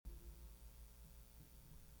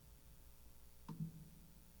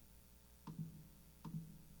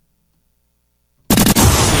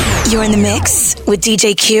You're in the mix with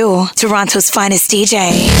DJ Q, Toronto's finest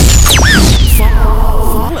DJ.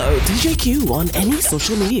 Follow DJ Q on any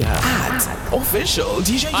social media at official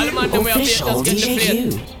DJ Q. Official DJ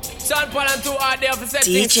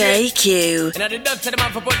Q. DJ Q. And I did not tell them how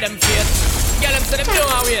to put them face. Get them to them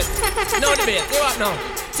don't wait. No debate. You what now?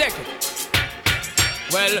 Check it.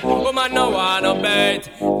 Well, woman no wanna bait.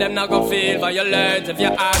 Them not gon' feel violate. If you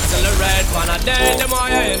accelerate, wanna date, them more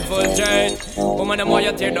you infiltrate. Woman, them more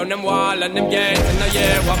you tear down them wall and them gates. In the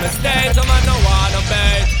year, what mistake, woman no wanna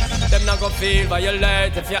bait. Them not gon' feel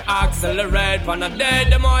violate. If you accelerate, wanna date,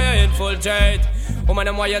 them more you infiltrate. Woman,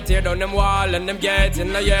 them why you tear down them wall and them gates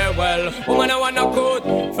in the year. Well, woman, I wanna coat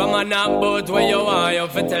from a knock boat where you want you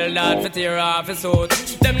fi tell that fi tear off his suit.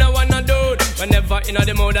 Them no wanna do it whenever in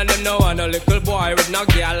the mood, and them no want a little boy with no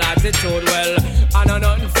girl attitude. Well, I know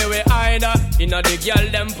nothing fi we either. You know the girl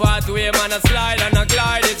them pathway, man a slide and a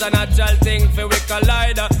glide. It's a natural thing fi we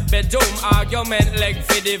collide. Bedroom argument leg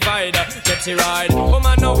fi divider. Get you right,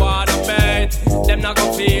 woman no wanna bait. Them not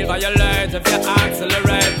gon' feel violate if you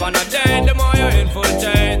accelerate. Wanna date, the more you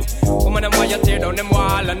infiltrate. Woman them why you tear down them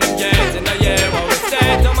wall and them gates in the year. What we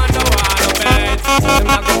say, woman no wanna bait. Them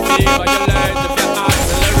not gon' feel violate if you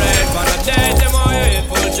accelerate. Wanna date, the more you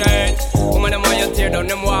infiltrate. Woman them why you tear down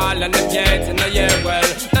them wall and them gates in the year. Well,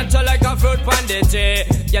 natural like a fruit pandity.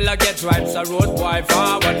 Yellow get ripe, so road boy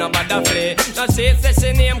forward, no bother flee. Now she says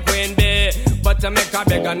she name Queen Bee, but to make her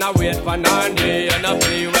beg and I wait for Nandi and a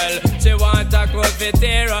free. Well, she want a close fit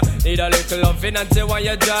here, need a little loving and she want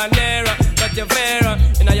you draw nearer. But you fear,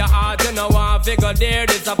 in your heart you know want figure there.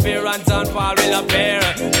 Disappearance and fall will appear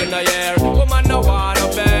in the year. Woman no wanna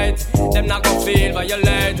bait, them not gon' feel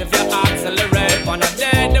violate if you accelerate. On a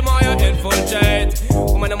day, the more you infiltrate.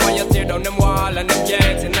 Woman them why you tear down them wall and them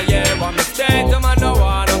gates in the year. One mistake, the man no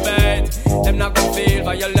wanna bait. Them not gon' feel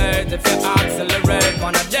violate if you accelerate.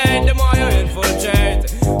 On a day, the more you infiltrate.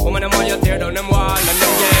 Woman them why you tear down them wall and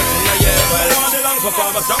them gates in the year. Well,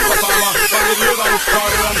 performer, strong performer. From the new one, call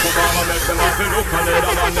the wrong performer. Make them have to look and they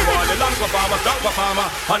don't want the one. The long performer, strong performer.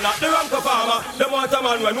 And not the wrong performer. They want a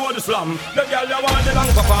man when know the slam. The girl they want the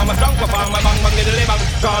long performer, strong performer. Bang bang the bang.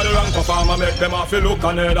 Call the wrong performer. Make them have to look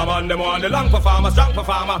and they don't want the one. The long performer, strong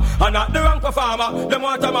performer. And not the wrong performer. They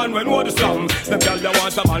want a man when know the slam. The girl they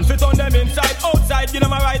want a man fit on them inside, outside. Give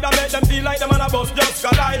them a ride and make them feel like them on a bus just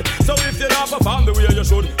collide. So if you not perform the way you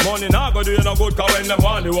should, money not go do you no good. Cause when them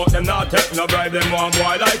want the work, them not take no bribe. Them one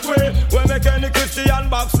boy like we make any Christian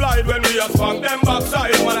backslide. When we a spunk them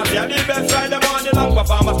backside, man I see the best side. Them want the long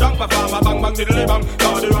performer, strong performer. Bang bang diddly bang.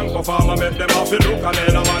 Call the wrong performer. Make them have to look and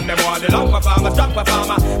the man. Them want the long performer, strong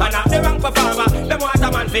performer. And not the wrong performer. Them want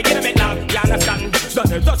a man fi give them it long. You understand?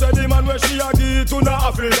 That it just the man where she a give to the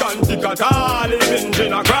African tick at all. He binge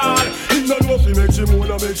in a crawl. He no know fi make she moan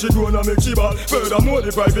and make she groan and make she ball. Furthermore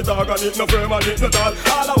the private talk and it no firm and it no tall.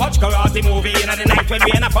 All I watch karate movie in the night when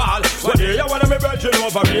we in a fall. One day you wanna me virgin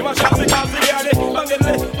over me, my shot because the girl bang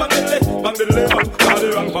diddly, bang diddly, bang diddly bang. Call the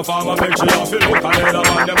wrong performer, make she have to look and the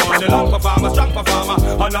man. Them want the long performer, strong performer.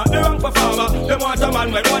 And not the wrong performer. Them want a man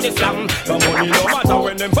when money slam. The money no matter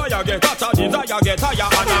when them fire get hotter, desire get higher.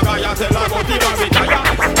 And a riot tell her about the man retire.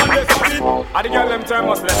 And they come in. And the girl them turn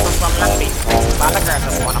must let us from land beat. All the girls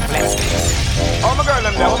just wanna flex. Oh my girl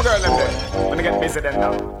them there, oh my girl them there. When they get busy then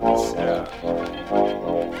now. Yeah.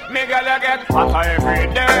 Me girl you get hotter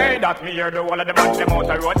every day. That me hear the whole of the man them out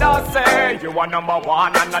the road. I say you are number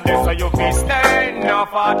one and not this so you be stay. No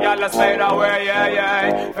fat girl fade away, yeah,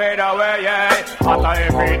 yeah. Fade away, yeah. Hotter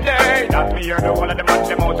every day. That me hear the whole of the man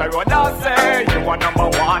them out the road. I say you are number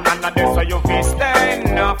one and not this so you be stay.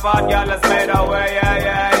 No fat girl fade away, yeah,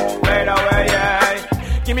 yeah. Fade away, yeah.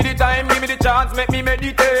 Give me the time, give me the chance, make me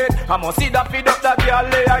meditate. I must see that feed up that girl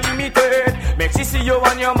I imitate. Make she see you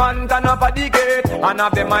and your man turn up at the gate. And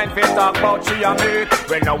have the mind fit talk about she and me.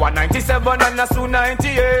 When now 197 and a soon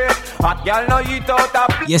 98. Hot girl now eat out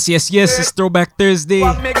a Yes, it's Throwback Thursday.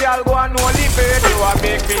 What me girl go and only fade. You a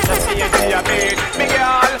big fish to see and see a bait. Me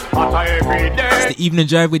girl, hot every day. It's the Evening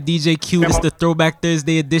Drive with DJ Q. It's the Throwback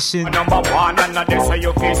Thursday edition. Number one and a this so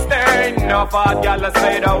you can stay. No fat girl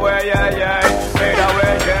fade away, yeah, yeah. Fade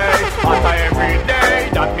away, yeah. Hot every day.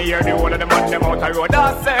 That me hear the whole of the man them out the road.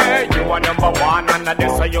 I say you are number one and a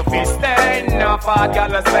this so you can stay. No fat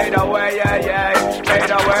girl fade away, yeah, yeah.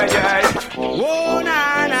 Fade away, yeah. Oh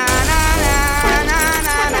na na na na na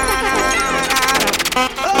na na na.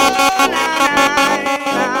 Oh na na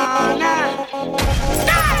na na.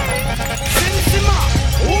 Sensima,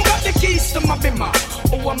 who got the keys to my bimmer?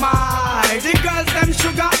 Who am I? The girls them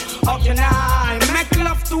sugar. How can I make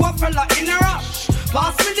love to a fella in a rush?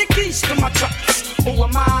 Pass me the keys to my trucks. Who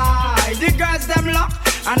am I? The girls them lock.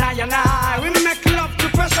 And I we make love to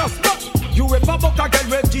precious.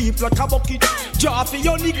 deep like a bucket. Draw for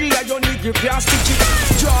your niggle like your niggle can't stitch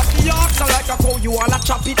it. Draw for your oxen like a cow, you wanna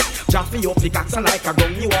chop it. Draw for your pickaxe like a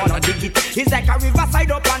gun, you wanna dig it. It's like a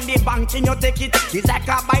riverside up on the bank and you take it. It's like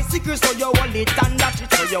a bicycle, so you hold it and dash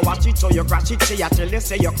it. So you watch it, so you crash it. She a tell you,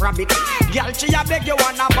 say you grab it. Girl, she a beg you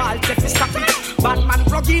wanna ball, say fi stop it. Batman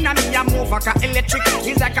plug in and me a move like a electric.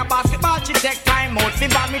 It's like a basketball, she take time out fi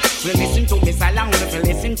bomb it. We listen to me silent, we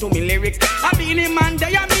listen to me lyrics. I be the man there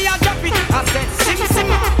and me a drop it. I said, Sim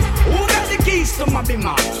Simma, who got the keys to my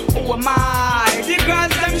bimmer? Who am I? The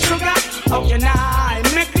girls them sugar. How can I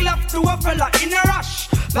make love to a fella in a rush?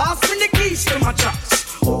 Pass me the keys to my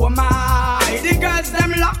trucks. Who am I? The girls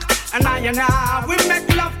them lock. And I we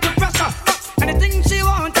make love to pressure. Anything she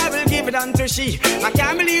want, I will give it unto she. I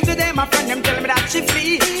can't believe today my friend them tell me that she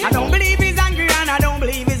flee. I don't believe he's angry and I don't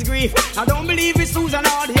believe he's grief. I don't believe it's Susan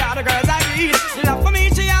or the other girls I read. Love for me,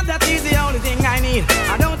 she have, that is the only thing I need.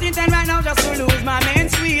 I don't intend right now just to lose my main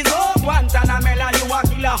squeeze. Oh, Guantanamela, you a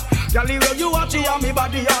killer. Galileo, you watch it on me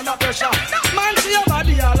body under pressure. Man, see your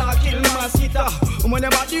body all a kill mosquito. When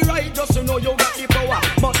your body right, just to know you got the power.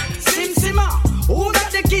 But Sim Simma, who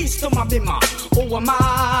got the keys to my bimmer? Who am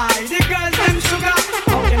I? The girls them sugar.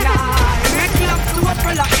 How can I make love to a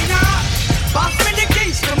fella in a pass me the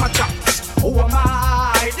keys to my chops. Who am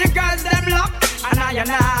I? The girls them lock. And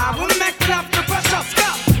I will make love to precious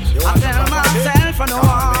cup. I tell myself I don't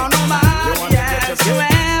want no man. Yes, you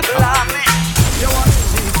ever love me. You want to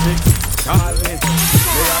see it? Call me.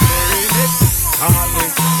 You are very rich. Call me.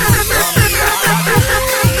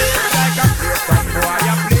 Like a place some boy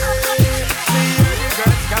a play. Me hear the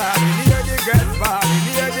girls calling, hear the girls bawling,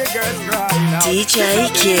 hear the girls crying out. DJ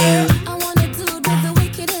Q.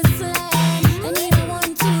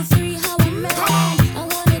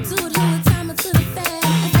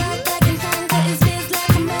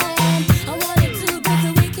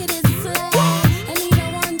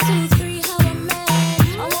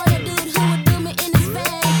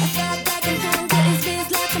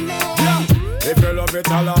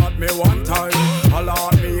 Alert me one time.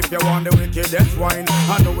 Alert me if you want the wickedest wine.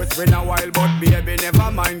 I know it's been a while, but baby,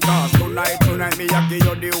 never mind. Cause tonight me I give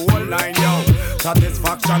you the whole line, yo.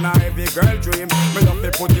 Satisfaction a every girl dream. Me love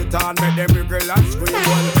to put it on, make them wiggle and scream.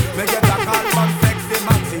 Well, me get a call from sexy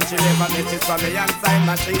Maxine. She never misses from me and time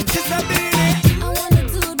machine. She's a beanie. I wanna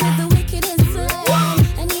do with the wickedest slang.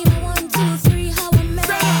 I need a 1, 2, 3, how a man.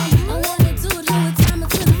 I wanna do it who it's time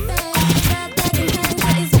to the fan. Back and hang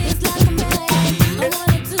that his face like a man. I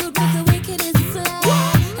wanna do it with the wickedest slang.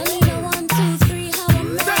 I need a 1, 2, 3, how a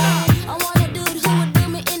man. I wanna do it who would do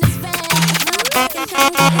me in his van. Back and hang that his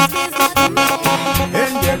face like a man.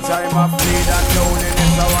 In their time of need and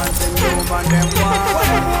loneliness, I want to human them want.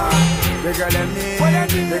 The girl them need,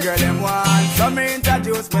 the girl them want. So me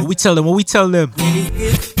introduce me. What we tell them? I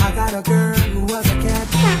got a girl who was a cat,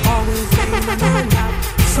 always laying on her lap.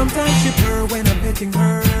 Sometimes she purr when I'm petting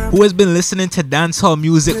her. Who has been listening to dancehall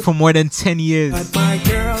music for more than 10 years? But my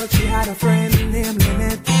girl, she had a friend named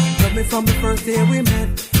Lynette. Loved me from the first day we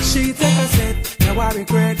met. She took a set, now I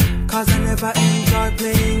regret, cause I never enjoyed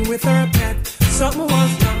playing with her pet. Something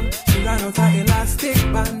was wrong, she ran out her elastic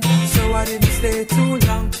band, so I didn't stay too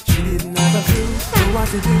long. She didn't have a clue for what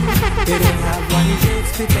to do. They didn't have what it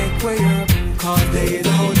takes to take way up, cause they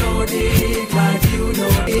don't know Dick like you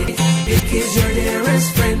know Dick. Dick is your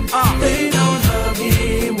dearest friend. They don't hug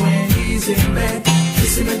him when he's in bed,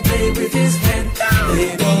 kiss him and play with his head.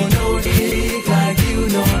 They don't know Dick like you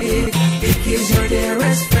know Dick. Dick is your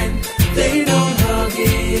dearest friend. They don't hug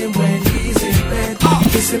him when he's in bed,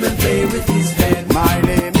 kiss him and play with his head. My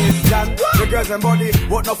name is John. The girls and body,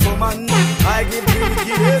 but not for man. I give you the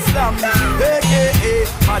kid slam, aka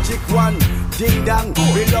Magic One. Ding dong,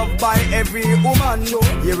 we loved by every woman.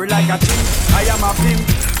 You're like a chimp, I am a pimp.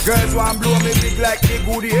 Girls want blow me big like the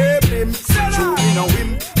goodie apim. True, me no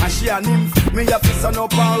wimp, and she a nymph. Me a piss on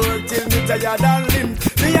up and work till me tired and limp.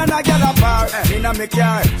 Me and a girl apart, in a me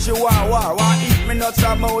car. She want eat me nuts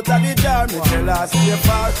from out of the jar. Me tell her stay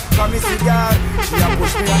far, from me cigar. She a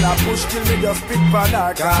push me and a push till me just pick for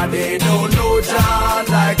her. Cause they don't know John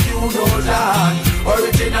like you know John.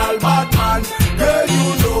 Original Batman, girl you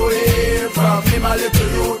know him. From him a little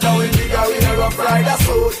youth, now in bigger in a rough rider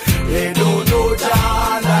suit. They don't know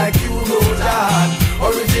John like you know John.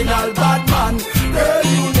 Original Batman, girl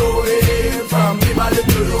you know him. From him a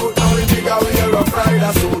little youth, now in bigger in a rough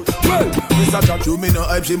rider suit. Well, Mr. Jack, you me no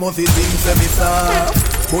hype, she must think me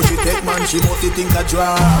soft. But she take man, she must think a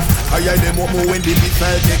draft. I them up more when the big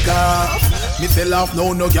file take off. Me say laugh,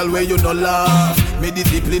 no girl where you no laugh. Me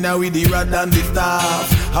discipline her with the rod and the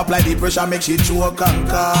staff. Apply the pressure, make she choke and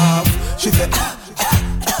cough. She said,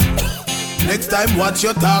 Next time watch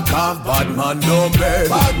your talk of bad man don't bed.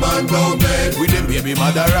 Bad man don't bed. With them baby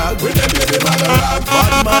mother rag. With them baby mother rag.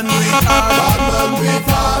 Bad man with hard. Bad man with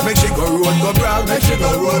hard. Make she go road go brag. Make she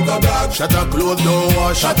go road go brag. Shut her clothes don't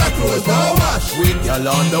wash. Shut her clothes don't wash. With y'all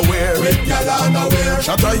underwear. With y'all underwear.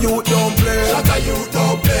 Shut her youth don't play. Shut her youth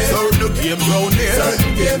don't play. Certain games round here.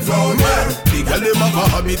 Certain games round here. The girl them have a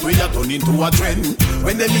habit where you turn into a trend.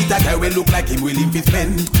 When they meet a guy will look like him willing to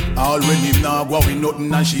spend. All when him now go with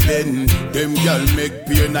nothing and she bend. Them girl make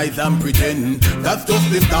pure nice and pretend. That's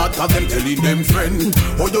just the start of them telling them friend.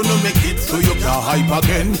 Oh you no make it so you can't hype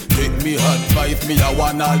again. Take me advice, me I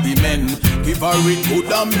want all the men. Give her it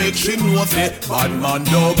good and make she know say bad man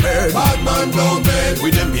don't bed. Bad man don't bed.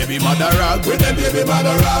 With them baby mother rag. With them baby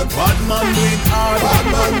mother rag. Bad man with hard. Bad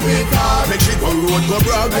man with hard. Make she go road go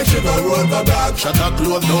brag. Make she go road go brag. Shut her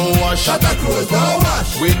clothes don't wash. Shut her clothes don't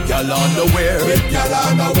wash. With y'all underwear. With y'all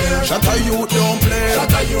underwear. Shut her youth don't play. Shut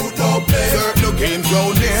her youth don't play. Certain games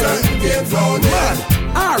round here. Certain games round here.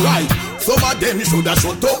 Alright. Some of them shoulda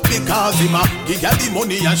shut up because him a give her the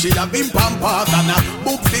money and she have him pampas and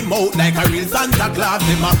books him out like a real Santa Claus.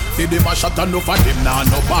 Him a see them a shut enough of them now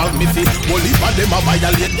no ball me see. Only for them a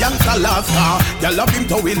violate gangsta last car. Y'all love him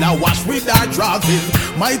to will a wash with her drawers.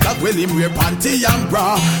 Might as well him wear panty and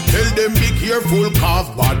bra. Tell them be careful cause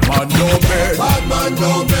bad man no bed. Bad man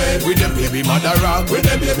no bed. With them baby mother rag. With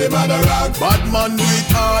them baby mother rag. Bad man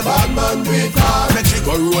with hard. Bad man with hard. Make she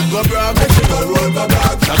go road go brag. Make she go road go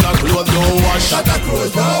brag. Shut her clothes don't wash. Shut her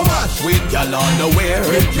clothes don't wash. With y'all underwear.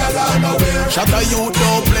 With y'all underwear. Shut her youth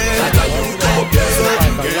don't play. Shut her youth don't play.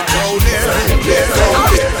 Get down there.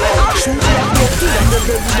 Shoot that dirty and the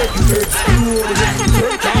belly make you explode.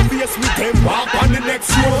 Break our face with them, walk on the next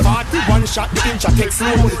road. 41 shot, the inch I take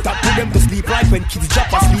slow. That put them to sleep right when kids drop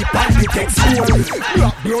asleep and they take slow.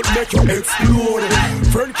 Black blood make you explode.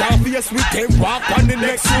 Front car face with them, walk on the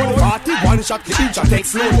next road. 41 shot, the inch I take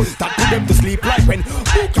slow. That put them to sleep right when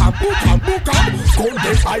book up.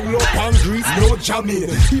 Golden eye low and grease, no jamming.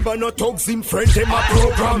 Even no thugs in French, them a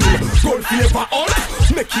programming. Gold flavor on,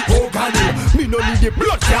 make it organic. Me no need the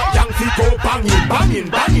blood clot, young feet go banging. Banging,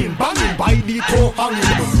 by the toe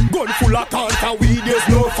hanging. Gun full of cancer, weed, there's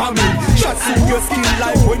no famine. Shots in your skin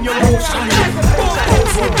like when you're no shining. Bump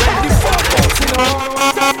so ready for boxing on.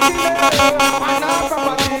 Man a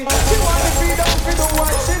property, she want the freedom for the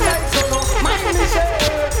what she likes, so no. Mind me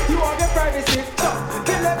share, you have your privacy.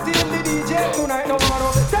 Tonight no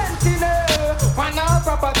more sentinel, man a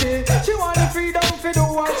property. She want the freedom for do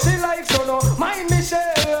what she likes, so no mind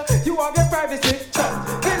Michelle. You have your privacy.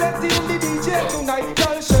 They let him the DJ tonight,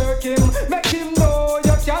 girl shirk him, make him know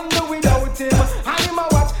you can do without him. And him a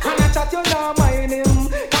watch and a chat you now mind him.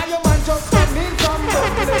 Can your man just come in from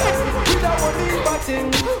Dublin without one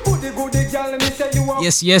batting? Goody goody girl, me say you are.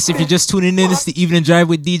 Yes, if you're just tuning in, it's the Evening Drive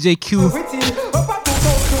with DJ Q.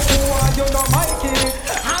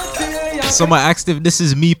 Someone asked if this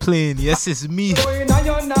is me playing. Yes, it's me.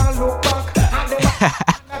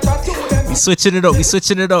 We switching it up. It's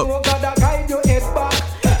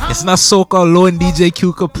not soca low and DJ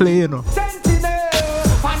Q could play, you know.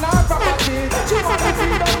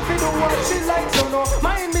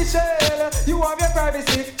 You have your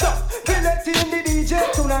privacy. Let in the DJ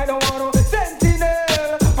tonight. Don't want to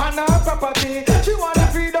sentinel. Man a property. She want the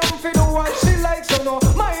freedom for do what she likes. So no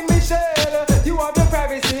mind Michelle. You have your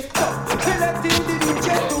privacy. Let in the DJ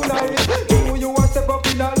tonight. You want step up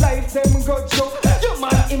in a life. Them good show. Your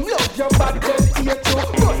man him love your bad girl here too.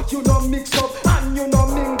 But you don't mix up and you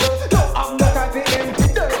don't mingle. No, I'm not having empty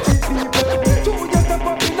dirty people. You just step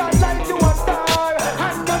up in a life. You a star.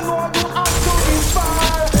 And you know you have to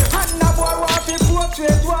inspire. And a boy want to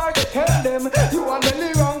portrait war. Tell them you want the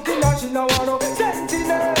wrong thing and she no want no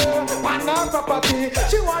sentinel. Man a property.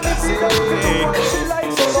 She want to see what she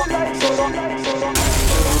likes. So she likes.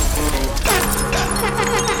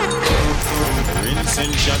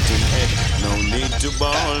 Rinsing shot in head. No need to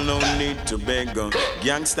ball, no need to beg.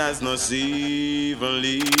 Gangsters no even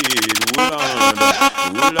lead.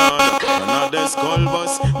 Oh Lord, another skull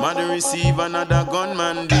bus. Mother receive another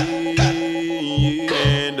gunman dead.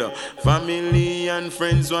 Family and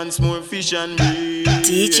friends once more fish and bread.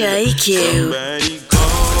 DJ Q. Somebody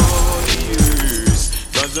call yours.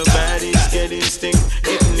 Cause the body's getting stink.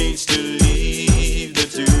 It needs to leave the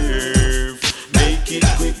turf. Make it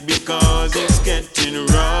quick because it's getting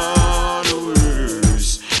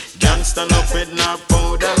worse. Gangsta no fit no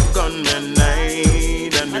powder gunmen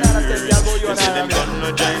night and nurse. You see them gun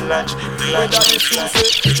no giant latch. Whether the shoe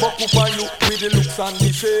say, buck up on you with the looks and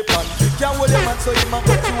the shape and can't hold them and so you man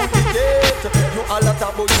go through the gate. You all a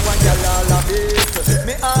talk about you and y'all all a hate.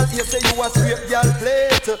 Me all you say you a straight girl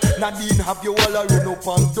plate. Nadine have you all a run up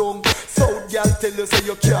and down. South girl tell you say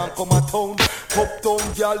you can't come a town. Uptown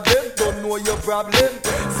girl them don't know your problem.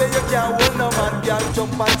 Say you can't hold no man, girl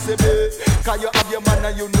jump and say babe. Cause you have your man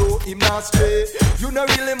and you know him not straight. You no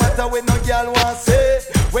really matter when no girl want say.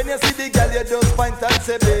 When you see the girl you just point and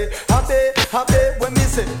say babe. Habe, when me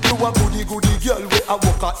say you a goody girl we a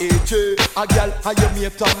walk a AJ. A girl and you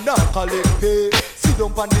mate and not collect pay. Sit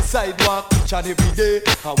down on the sidewalk each and every day.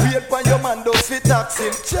 And wait for your man does fit tax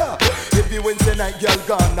him. Every Wednesday night girl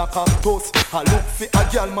gone knock on toast. I look for a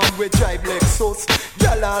girl man we drive Lexus.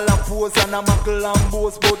 Girl all a pose and a muckle and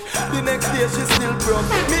boast. But the next day she still broke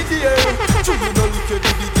me dear. Do you know look at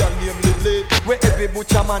the girl named Lily? Where every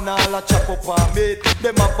butcher man all a chop up and made.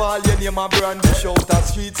 Them a ball your name a brand new shout a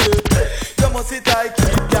street say. You must sit tight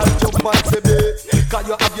keep girl jump and say babe. Cause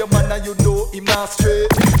you have your man and you know him not straight.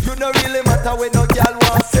 You no really matter when no girl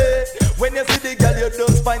want say. When you see the girl you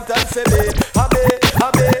just point and say babe. Habe,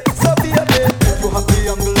 so be a babe. You have the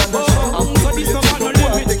angle and the shit. I'm so this no man no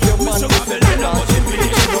limit. Take your man to the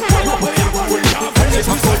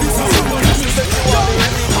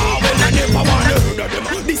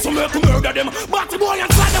this will make murder them. But the boy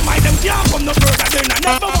inside them, them can't come no further than I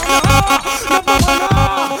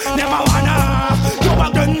never wanna. You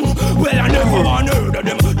again, well I never wanna murder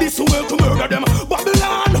them. This will make murder them.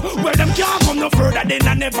 Babylon, where them can't come no further than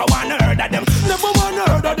I never wanna murder them. Never wanna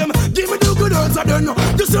murder them. Give me the good words of them.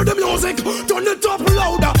 Just hear the music, turn it up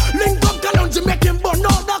louder. Link up the lunch, make him burn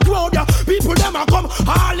out the crowd. People them a come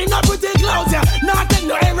all in everything clouds. Not take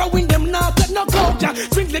no heroin, them not take no coke.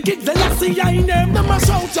 Swing the kids, the lassie, I name them a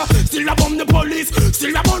shout. Still up on the police,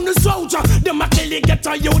 still up on the soldier. Them a kill it, get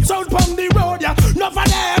a youth out on the road. None of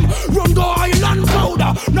them run go island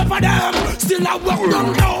powder. None of them still a walk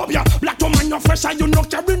down globe. Black woman, you're fresh and you no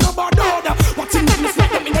carry no bad order. What's in that me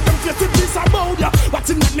slap them in them face with this about ya. What's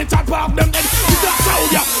in that me top off them head with that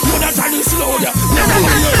sound ya. You that try to slow ya. Never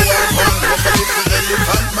mind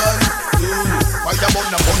you. Fire on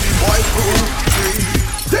the money boy crew.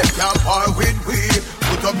 They can't part with we.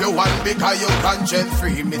 Put up your one because your conscience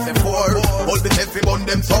free. Me say 4, all the heavy on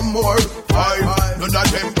them some more. 5, none of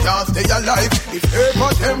them can't stay alive. If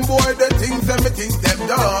ever them boy the things them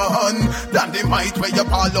done, then they might where you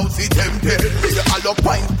all out see them dead. Be all up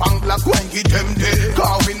pint pang black when get them dead.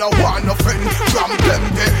 Cause we no want no friend from them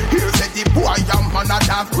dead. Here say the boy am man a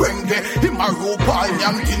dance cranky. Him a rope all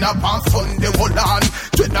yam dinner on Sunday hold on.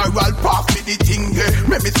 General pass me the thing.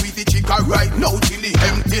 Me sweetie chica right now till he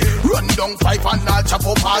empty. Run down 5 and I'll chop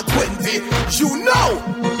up at 20. You know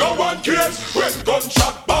no one cares when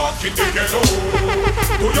gunshot bark in the ghetto.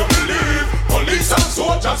 Do you believe police and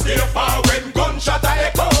soldiers stay far when gunshot a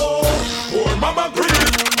echo? Poor mama grieve.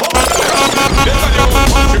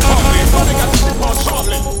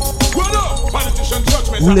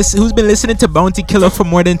 Who's been listening to Bounty Killer for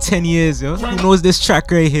more than 10 years, yo? Who knows this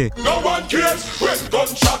track right here? No one cares when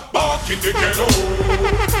gunshot bark in the ghetto.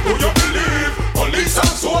 Do you believe police and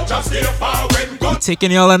soldiers stay far when gunshot?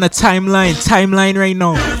 Taking y'all on a timeline right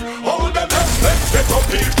now. Hold them let's get up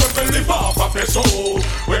people will live off of their soul.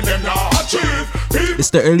 When them not achieve,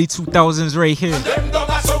 it's the early 2000s right here. Them don't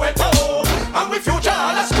have so at all. And we future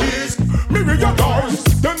all a squeeze. Mirror your doors.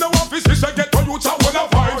 Them no offices they get on you to one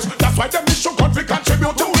of vibes. That's why them mission country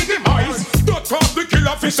contribute to the demise. Don't talk the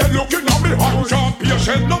killer fish and looking on me high. Can't be a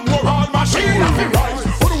shell no more all machine of the rise.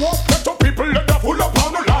 Who the walk get to people let them full up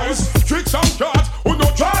on the lies. Tricks and cards who no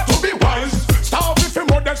try to be wise. Starve if you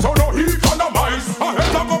more than so no economize.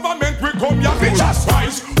 Ahead of government we come here we just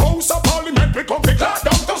rise. House of parliament we come we clad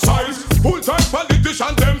down to size. Full-time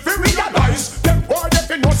politicians them fi realize. Them boy they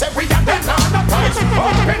fi know say we and them on the price.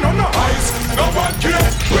 Open on the eyes. No one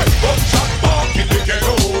cares when gunshot bark in the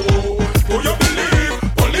ghetto. Do you believe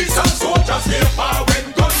police and soldiers stay far when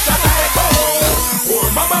gunshot echo? Poor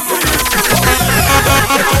mama please.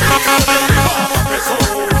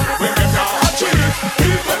 When them not achieve,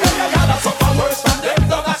 people they all suffer worse than them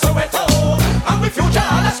done a Soweto. And we future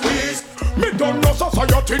all a squeeze. Me don't know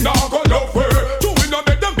society now go love way. Do we not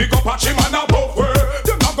make them big up at him and above way?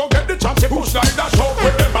 Them not go get the chance to push like that show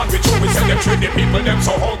with them and we show we send them treat the people them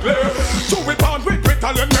so ugly. So we pound with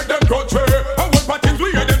brittle and make them go way. And what bad things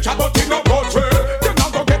we hear them chat about in no country. Them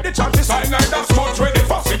not go get the chance to sign like that smart way. The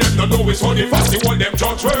fussy them don't know it's only fussy when them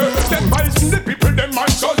judge way. Them biting the people them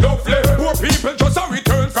mind so lovely. Poor people just a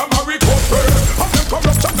return from a recovery. And them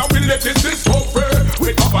corruption now we let it discover.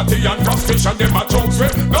 With poverty and frustration them a jokes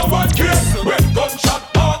way. No one cares when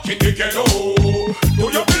gunshot bark in the ghetto. Do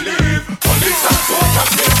you believe police and soldiers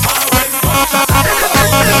stay far when gunshot echo?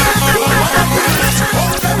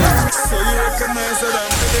 So you recognize that I'm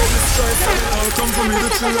the strife. Come for me the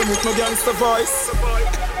true them with my gangster voice.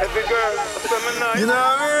 Every girl, you know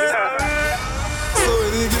what I mean? So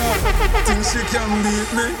the girl think she can beat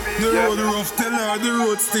me. The road rough, tell her the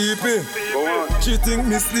road steepy. She think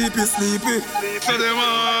me sleepy. So them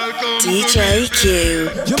all come DJ Q.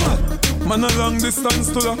 Yeah, man a long distance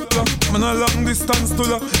to la. Man a long distance to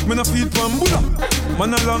la. Man a feed pambula.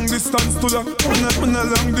 Man a long distance to la. Man a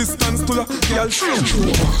long distance to la. Girl,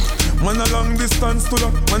 man a long distance to la.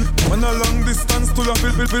 Man a long distance to la.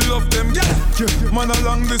 Feel love them, yeah. Man a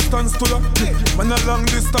long distance to la. Man a long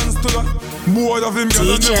distance to la. More of them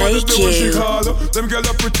girl never do what she call. Them girl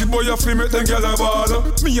a pretty boy a feel make them girl a ball.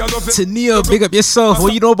 Me a love it. Tania, big up yourself.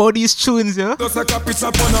 What you know about these tunes, yeah? Just like a picture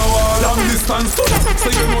up on a wall. Long distance to la. So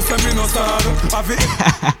you know say me no sad. Have it.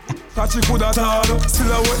 Catch you coulda tall. Still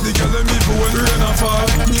a wet the girl them even when rain a fall.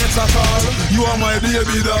 Nature call. You are my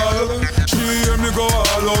baby doll. She hear me go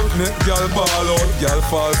all out. Neck girl ball out. Girl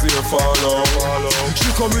falls here fall out. She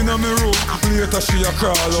come in me room. Later she a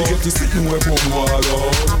crawl out. She get to sit in where boom wall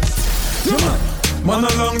out. Man a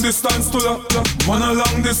long distance to la. Man a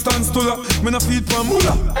long distance to la. Me na feed pa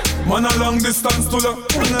mula. Man a long distance to la.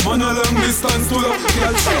 Man a long distance to la.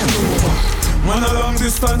 Girl she man a long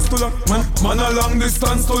distance to la. Man a long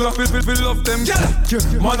distance to la. Feel love them,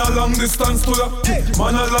 yeah. Man a long distance to la.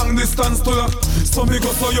 Man a long distance to la. So me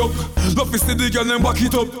go so young. Love is see the girl them back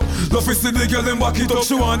it up. Love is see the girl them back it up.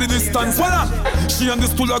 She want the distance. Voila. She and the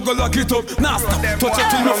stool a go lock it up. Nah stop. Touch it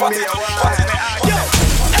till me fat it up.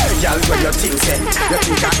 Y'all where you think say, you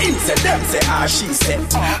think I him say, them say, she say.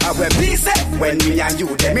 I will be say, when me and you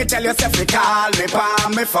them, me tell yourself they call me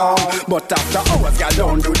on me phone. But after hours, y'all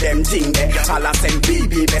don't do them thing there. All I send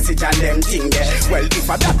BB message and them thing there. Well, if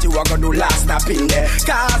I that you are gonna do last stop in there.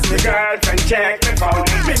 Cause me girlfriend check me phone.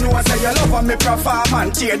 Me know say you love and me perform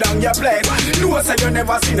and tear down your place. Know say you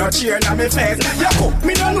never see no cheer in me face. You cook,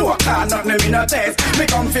 me no know car, nothing me no taste. Me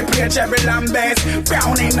come fi play cherry and bass.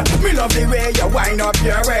 Browning, me love the way you wind up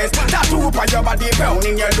your waist. Tattoo on your body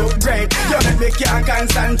browning, you look great. You make me can't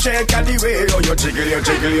concentrate on the way. Oh, you jiggle. Make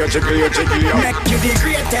you the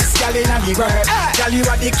greatest girl in the world. Girl, you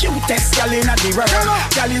are the cutest girl in the world.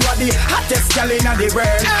 Girl, you are the hottest girl in the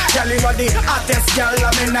world. Girl, you are the hottest girl.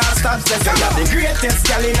 I mean, not stop saying you are the greatest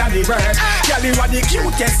girl in the world. Girl, you are the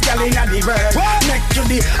cutest girl in the world. Make you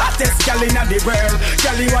the hottest girl in the world.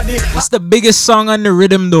 Girl, you are the. What's the biggest song on the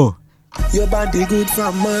rhythm though? Your body good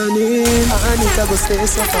from morning, and it a go stay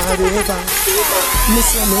so forever.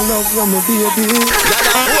 Miss you, me love you, my baby.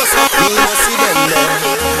 Gotta post up, me no see them there.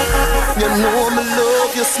 You know me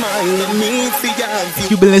love your smile, me for you.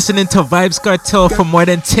 You've been listening to Vibes Cartel for more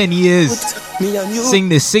than 10 years. Sing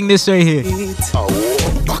this right here.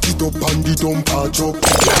 Back it up and the dump a drop.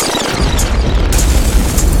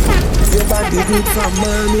 Your body good from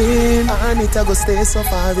morning, and it a go stay so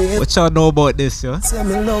forever. What y'all know about this, yo? Say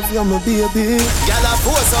me love you, my baby. Gyal a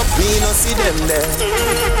pose up, me no see them there.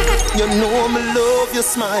 You know me love your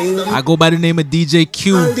smile. I go by the name of DJ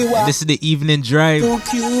Q, and this is the Evening Drive. So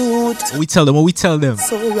cute. What we tell them?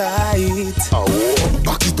 So right.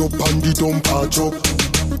 Back it up and the dump a drop.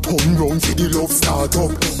 Turn round for the love start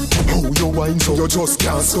up. How you wine so you just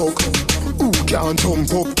can't suck. Who can't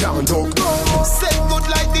jump up, can't duck. Set good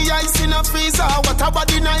like the ice in a freezer. What a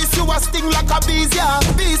body nice, you a sting like a bees, yeah.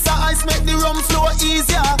 Visa ice make the rum flow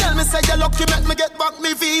easier. Tell me say you're lucky, make me get back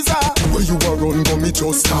me visa. Where you a run, go me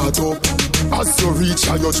just start up. As you reach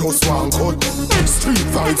and you just one cut. Street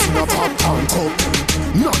vibes in a popcorn cup.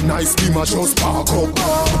 Not nice, be my just park up.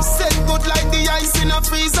 Set good like the ice in a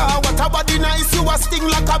freezer. What a body nice, you a sting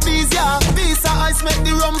like a bees, yeah. Visa ice make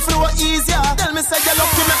the rum flow easier. Tell me say you're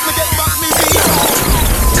lucky, make me get back me visa.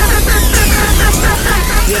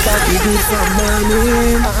 Your body good from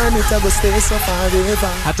morning, and it a go stay so forever.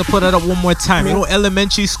 Had to put it up one more time. You know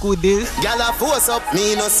elementary school days? Gyal a force up,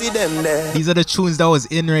 me no see them there. These are the tunes that was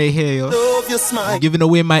in right here, yo. Love your smile. I'm giving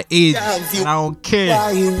away my age, and I don't care.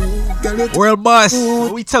 World boss,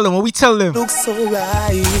 what we tell them? Look so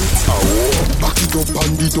right. Back it up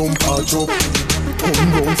and the dump a drop.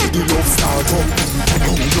 Come round for the love start up.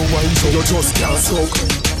 How you wine so you just can't suck.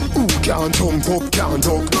 Who can't jump up, can't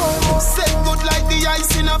duck. Set good like the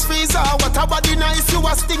ice in a freezer. What a body nice, you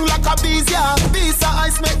a sting like a bees, yeah. Visa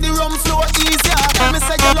ice make the rum flow easier. Tell me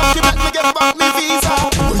say you're lucky, make me get back me visa.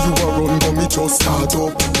 When you a run, go me just start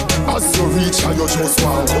up. As you reach and you just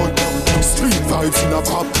one cut. Street vibes in a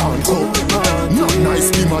popcorn cup. Not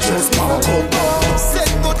nice, be my just park up.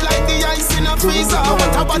 Set good like the ice in a freezer.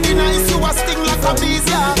 What a body nice, you a sting like a bees,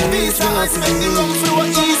 yeah. Visa ice make the rum flow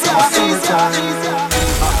easier.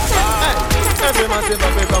 Every massive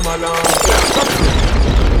have come along.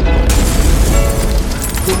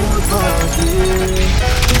 pool party.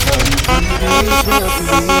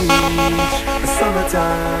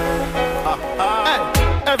 Summertime. Hey,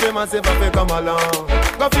 every man say if come along,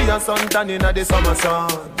 go for your sun tan inna the summer sun.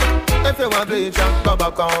 If you want bleach, go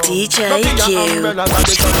back on. DJ Q.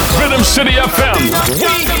 Rhythm City FM.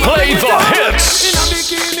 We play the hits. In a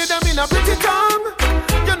bikini, them in a pretty tongue.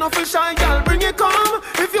 You know for shy girl, bring it come.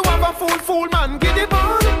 If you have a fool man, get it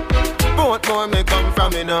on. Both more may come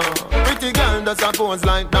from me now. Pretty girl does a pose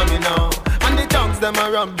like dummy now. And the tongues them a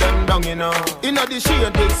rub them down, you know. In a the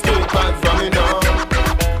shade with straight vibes from me now.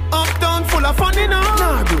 Uptown full of fun, you know.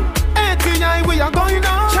 Nah, bro. 89 we are going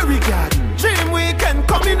now. Cherry Garden, Dream Weekend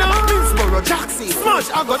coming on. Minsboro, Jackson, Smash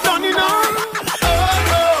I got done, you know.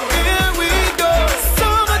 Oh, here we go.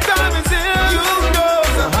 Summertime is here, you know.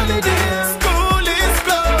 It's a holiday. School is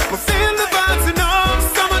closed, but feel the vibes, you know.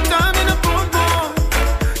 Summertime in a boom boom.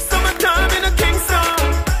 Summertime in a Kingston.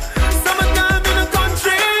 Summertime in a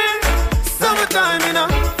country. Summertime in a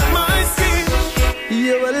my skin.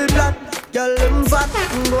 Yeah, well, black, girl, them fat,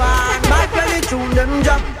 go on. My belly tune them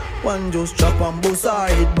drop. One just chop and bust her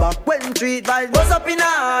head back. When treat vibes bust up in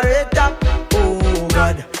her head top. Oh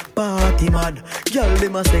God, party mad. Girl,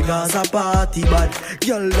 them a say Gaza party bad.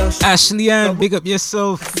 Girl, dash Ashley Ann, big up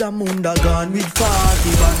yourself. Zamunda gone with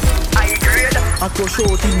party bad. I go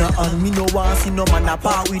short in a hand. Me no want see no man a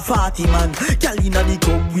part with party man. Girl inna the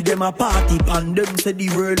club with them a party pan. Them say the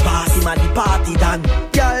world party man, the party done.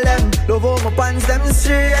 Girl them love how my pants them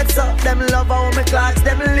straight up. Them love how my clocks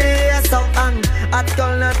them lace up. And at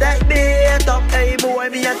color take bait up. Hey boy,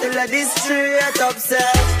 me a tell her this straight up. Say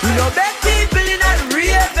we no beg people in a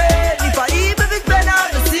raving. If I even be spend out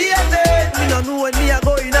the saving, me no know when me a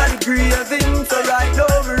go inna the craving. So right now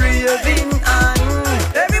me raving and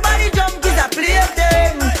everybody jump is a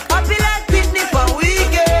plaything. I feel like picnic for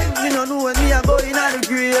weekend. Me no know when me a go inna the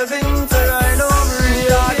craving. So right now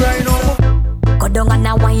me raving. Right now go down and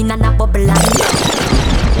a wine and a bubble and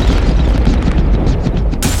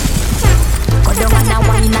go down and a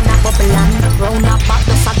wine and a bubble and round a back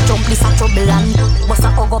just a jump this a trouble and bust a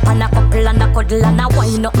hug up and a couple and a cuddle and a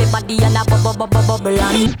wine up me body and a bubble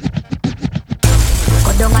and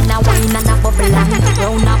go down and a wine and a bubble and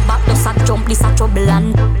round a back just a jump this a trouble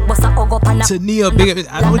and bust a hug up and a Tania, big up.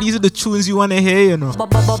 I know these are the tunes you wanna hear, you know.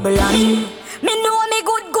 bubble and me know me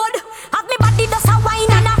good have me body just a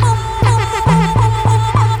wine and a boom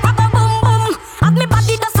boom have me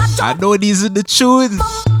body just a jump. I know these are the tunes.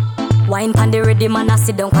 Wine pan the ready man a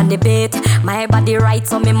sit down on the bait. My body right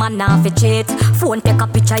so me man nah fi cheat. Phone take a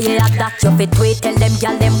picture yeah that you fit tweet. Tell them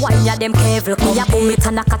gyal them wine ya them careful. Me a boom it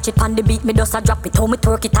and a catch it on the beat. Me just a drop it. How me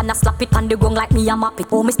twerk it and a slap it on the ground like me a map it.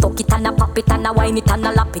 How me stuck it and a pop it and a wine it and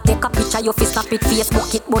a lap it. Take a picture you fi snap it.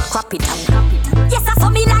 Facebook it but crap it and yes I saw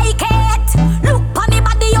me like it. Look pa me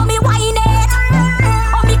body how me wine it.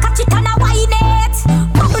 How me catch it and a wine it.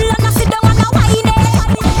 Bubble and a sit down and a wine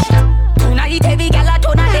it. Tonight every gyal a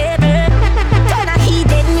turn a level.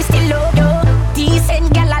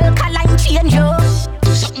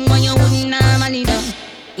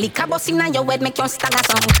 Liquor bust inna your head make you stagger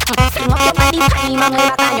some. Swing up your body time and way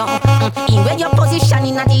back on you. In where your position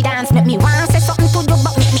inna the dance make me want say something to you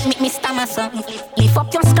but me stammer some. Lift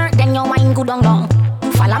up your skirt then your wine good on down.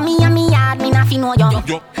 Follow me and me yard me nah fi know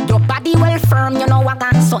you. Your body well firm you know waga.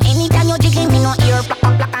 So anytime you jiggle me no ear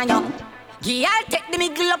plack on you. Yeah, I'll take the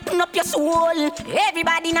middle up your soul.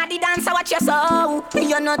 Everybody na the dance watch your soul.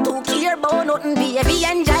 You're not too care about nothing, baby.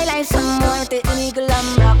 Enjoy life some more. Take the middle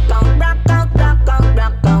and rock out, rock out, rock out,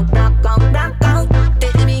 rock out, rock out, rock out.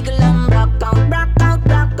 Take the middle and rock out, rock out,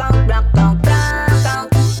 rock out, rock out, rock out.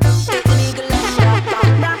 Take the middle and rock out,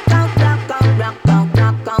 rock out, rock out, rock out,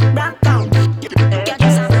 rock out, rock out. Get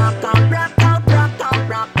us a rock out, rock out, rock out,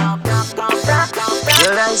 rock out, rock out, rock out.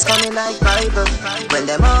 Your eyes coming like Bible. When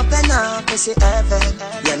them open up, you see heaven.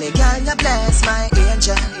 Yeah, me girl, you bless my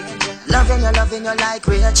angel. Loving you like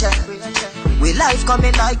Rachel. We life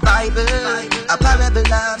coming like Bible. A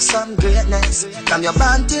parable of some greatness. From your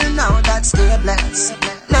born till now, that's stay blessed.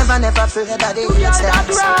 Never fear that it is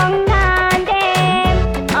that's wrong and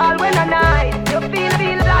then all when a night you feel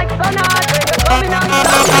like sun hot when you're coming on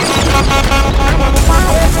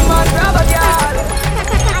every man grab a girl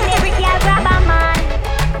and every girl grab a man.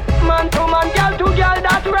 Man to man, girl to girl,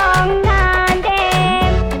 that's wrong and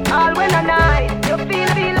then all when a night you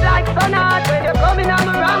feel like sun hot when you're coming on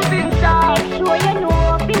the ramping shot. Make sure you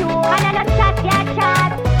know, and I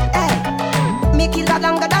chat. Hey, me kill that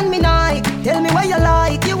longer than me night. Tell me where you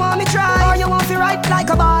like, you want me try or you want to ride like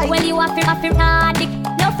a bike. Well you want to ride,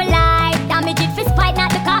 no for life. Damage it for spite, not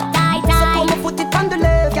the cop tight. So come put it on the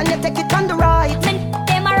left, and you take it on the right.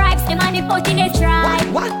 Them a ripes, them on the boat in a try.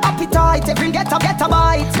 What appetite, every get get a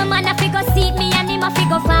bite. My man a figure seat me and him a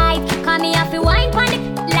figure fight. Call me a fi wine pon it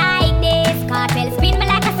like this. Cartel spin me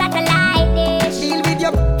like a satellite dish. Deal with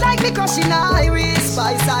you like me crushing iris.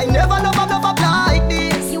 Spice, I never love like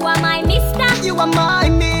this. You are my mister. You are my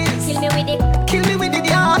miss. Kill me with it. Kill me with the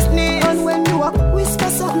darkness. And when you a whisper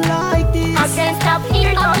something like this, I can't stop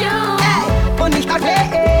hearing of you. Hey, honey, I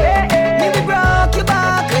me we broke your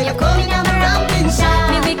back when you coming down the ramping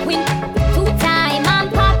shot. Me we queen 2 time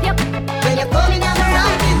and pop you when you coming down the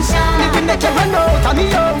ramping shot. Me we make you run out of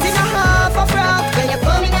me out in a half a frack when you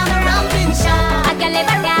coming down the ramping shot. I can live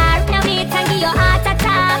a rare, now me can give you heart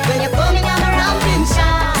attack when you coming down the ramping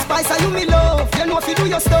shot. Spice, are you me love? You know if you do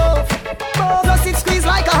your stuff. Plus it squeeze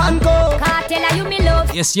like a hand go. Cartel, are you me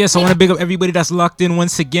love? Yes, I want to big up everybody that's locked in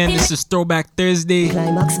once again. This is Throwback Thursday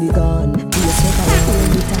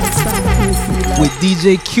with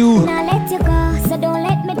DJ Q. Now let you go, so don't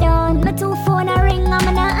let me down. My 2 phone a ring, I'm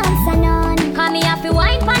gonna answer none. Call me up,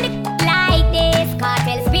 wine pon it like this.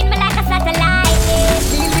 Cartel spin me like a satellite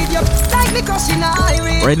dish. Deal with you like me crushing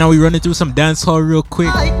iris. Right now we running through some dance hall real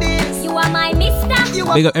quick. Like this. You are my mister.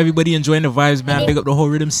 Big up everybody enjoying the vibes, man. Big up the whole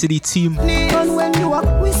Rhythm City team. And when you a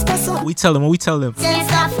whisper something, We tell them. Can't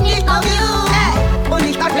stop sneak of you.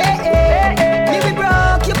 hey, honey, me we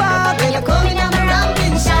broke your back when you coming down the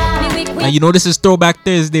ramping shot. Me we Now you know this is Throwback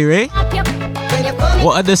Thursday, right? pop you. When you coming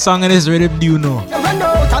What other song in this rhythm do you know? you run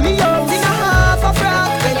out of me out in a half a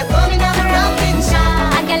frack when you coming down the ramping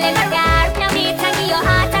shot. I can live a rare, now me can give you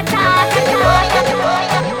heart attack.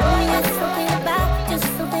 Just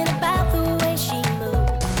something about the way she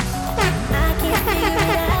moves. I can't figure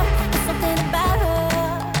it out. It's something about her.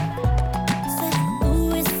 Said,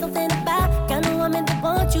 ooh, it's something about kind of woman that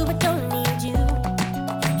wants you but don't need you.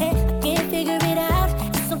 Hey, I can't figure it out.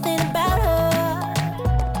 It's something about her.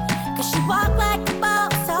 'Cause she walk like the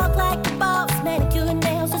boss, talk like the boss, manicure and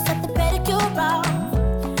nails, just set the pedicure off.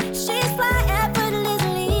 She's fly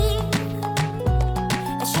effortlessly,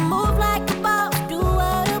 and she move like a boss, do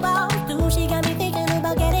what a boss do. She got me thinking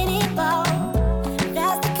about getting involved.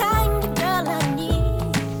 That's the kind of girl I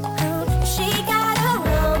need. She got her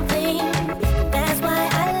own thing, that's why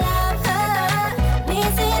I love her.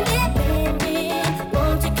 Miss Independent,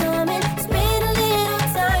 won't you come and spend a little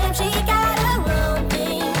time? She got her own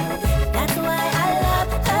thing, that's why I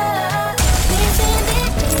love her. Miss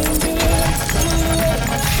Independent, Miss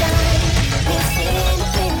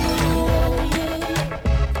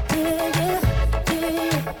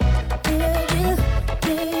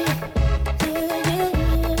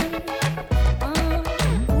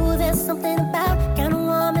Ooh, there's something about kind of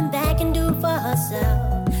woman that can do for herself.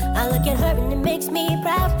 I look at her and it makes me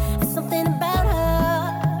proud. It's something about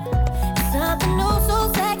her. It's something oh so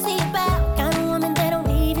sexy about kind of woman that don't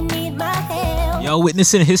even need my help. Y'all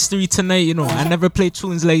witnessing history tonight, you know. I never play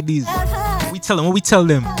tunes like these. We tell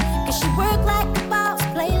them. 'Cause she work like a boss,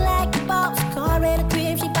 play like a boss. Car and a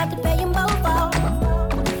crib, she bout to pay them both off.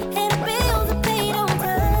 And the bills are paid on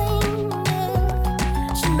time.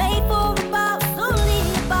 She made for a boss, only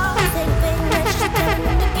a boss. Anything that she telling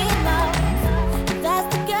them to get lost. That's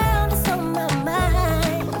the girl that's on my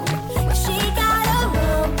mind. She got her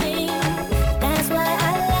own thing, that's why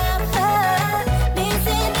I love her. Miss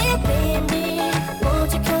Independent, won't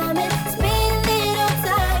you come and spend a little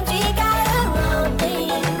time? She got her own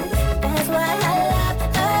thing, that's why I love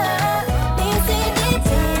her. Miss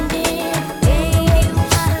Independent, baby,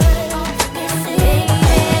 Miss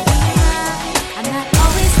Independent. I'm not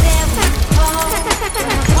always there when you call, but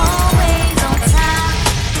I'm always on time.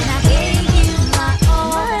 And I gave you my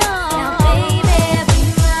all. Now, baby, be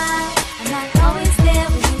mine. I'm not always there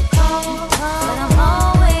when you call, but I'm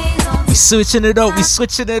always on We switching it up.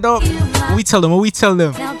 We tell them.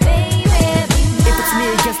 Now, baby, If it's me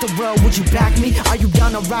against the world, would you back me? Are you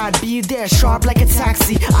down to ride? Be there, sharp like a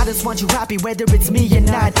taxi. I just want you happy, whether it's me or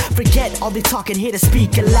not. Forget all the talking, here to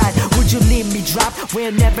speak a lot. Would you leave me drop?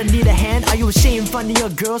 We'll never need a hand. Are you ashamed in front of your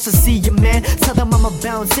girls to see your man? Tell them I'ma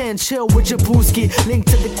bounce and chill with your booski. Link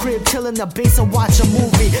to the crib, chill in the base and watch a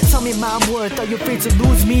movie. Tell me my worth, are you afraid to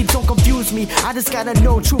lose me? Don't confuse me, I just gotta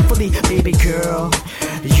know truthfully. Baby girl,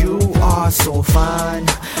 you are so fine.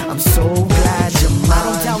 I'm so glad you're mine. I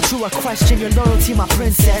don't doubt you, I question your loyalty, my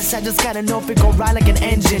princess. I just gotta know if it go right like an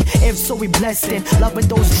engine. If so, we blessed in loving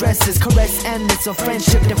those dresses. Caress and it's a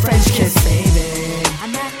friendship, the French kiss, baby.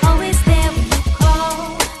 I'm not always there when you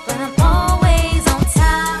call, but I'm always on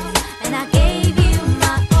time. And I gave you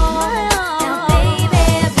my all. Now, baby,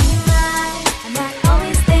 be mine. I'm not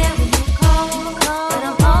always there when you call, but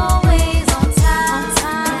I'm always on time.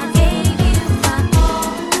 And I gave you my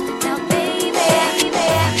all. Now, baby,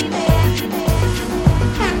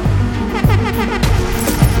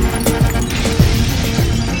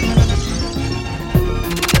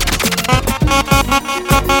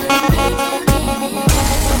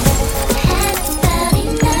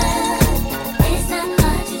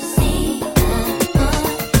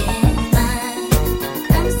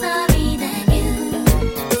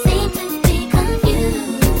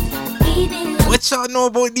 What y'all know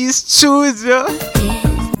about these tunes, yo?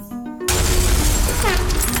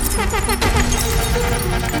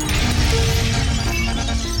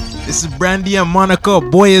 This is Brandy and Monica,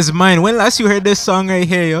 Boy Is Mine. When last you heard this song right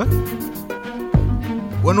here, yo?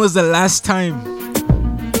 When was the last time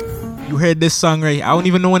you heard this song right here? I don't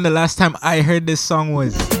even know when the last time I heard this song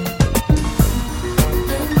was.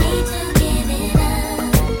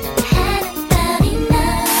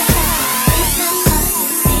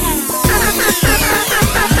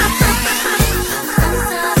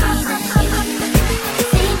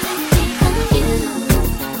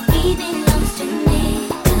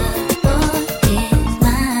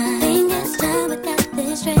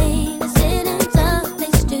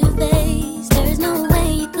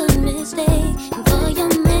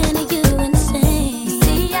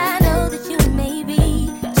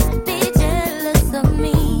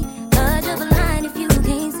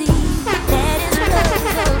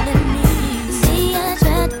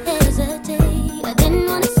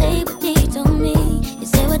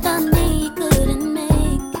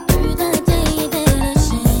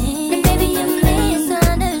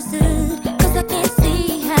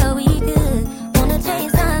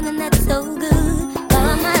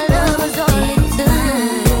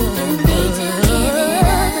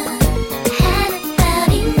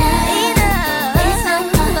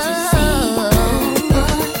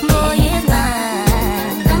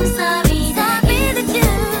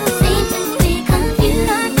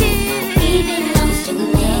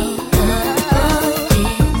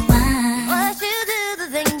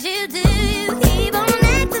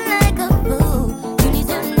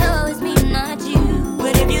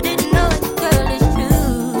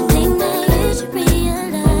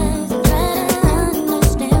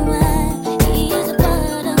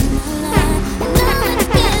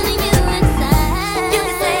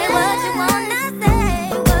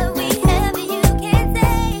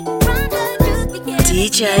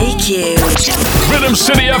 DJ Q. Rhythm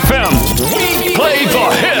City FM. We play the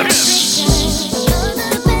hits.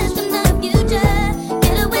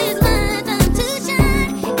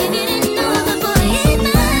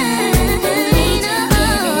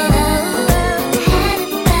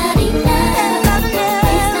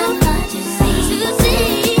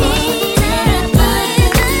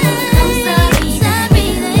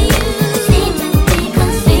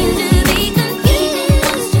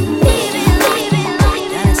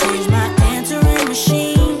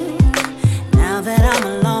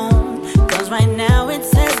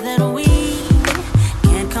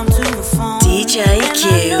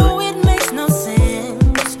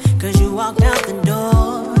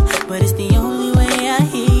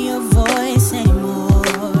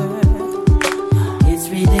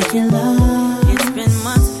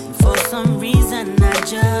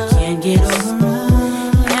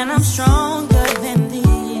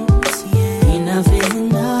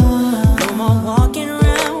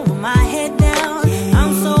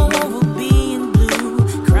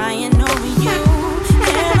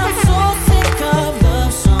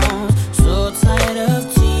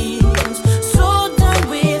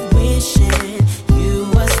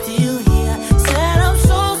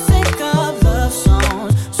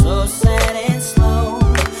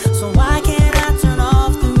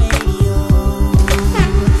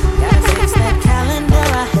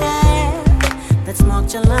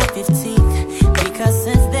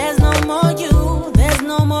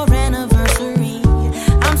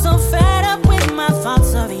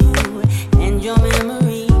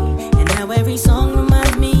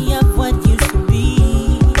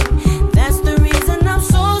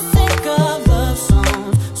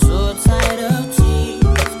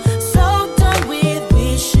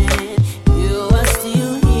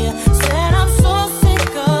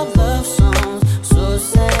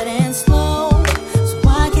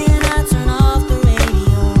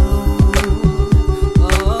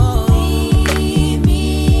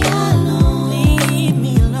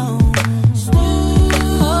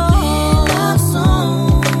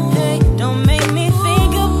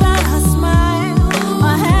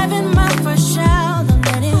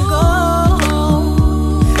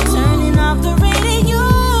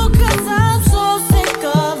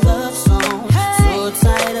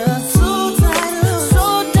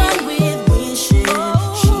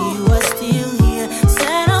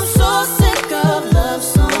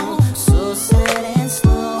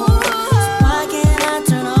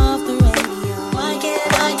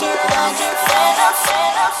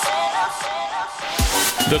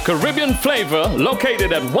 The Caribbean Flavor,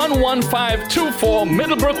 located at 11524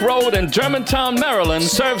 Middlebrook Road in Germantown, Maryland,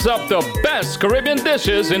 serves up the best Caribbean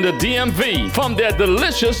dishes in the DMV. From their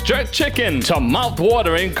delicious jerk chicken to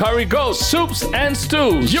mouth-watering curry goat soups and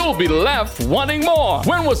stews, you'll be left wanting more.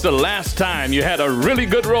 When was the last time you had a really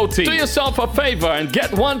good roti? Do yourself a favor and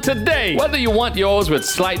get one today. Whether you want yours with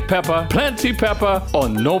slight pepper, plenty pepper, or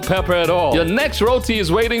no pepper at all, your next roti is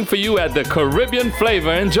waiting for you at the Caribbean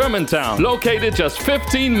Flavor in Germantown, located just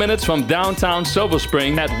 15 minutes from downtown Silver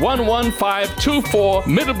Spring at 11524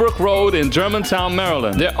 Middlebrook Road in Germantown,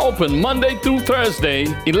 Maryland. They're open Monday through Thursday,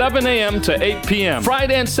 11 a.m. to 8 p.m.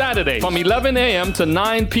 Friday and Saturday from 11 a.m. to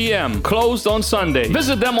 9 p.m. Closed on Sunday.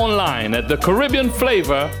 Visit them online at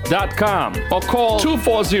thecaribbeanflavor.com or call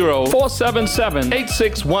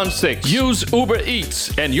 240-477-8616. Use Uber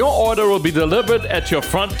Eats and your order will be delivered at your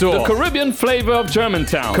front door. The Caribbean Flavor of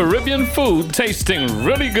Germantown. Caribbean food tasting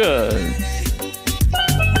really good.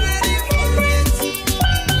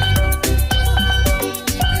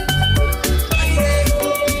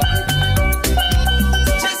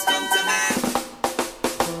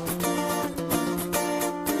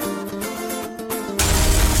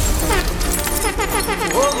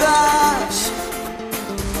 Oh gosh,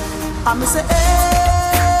 I'ma say, hey,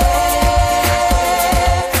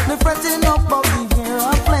 me fretting up about the hair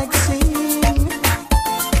I'm flexing.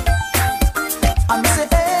 I'ma say,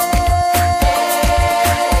 hey,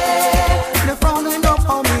 me frowning up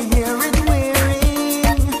on me hair is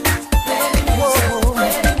wearing. Whoa.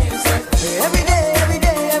 Every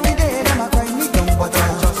day, them a cry me down, but I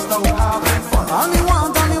just don't have fun. All me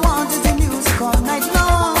want is the music all night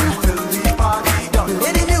long.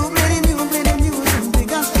 Play the music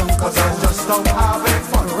big and strong, 'cause I just don't have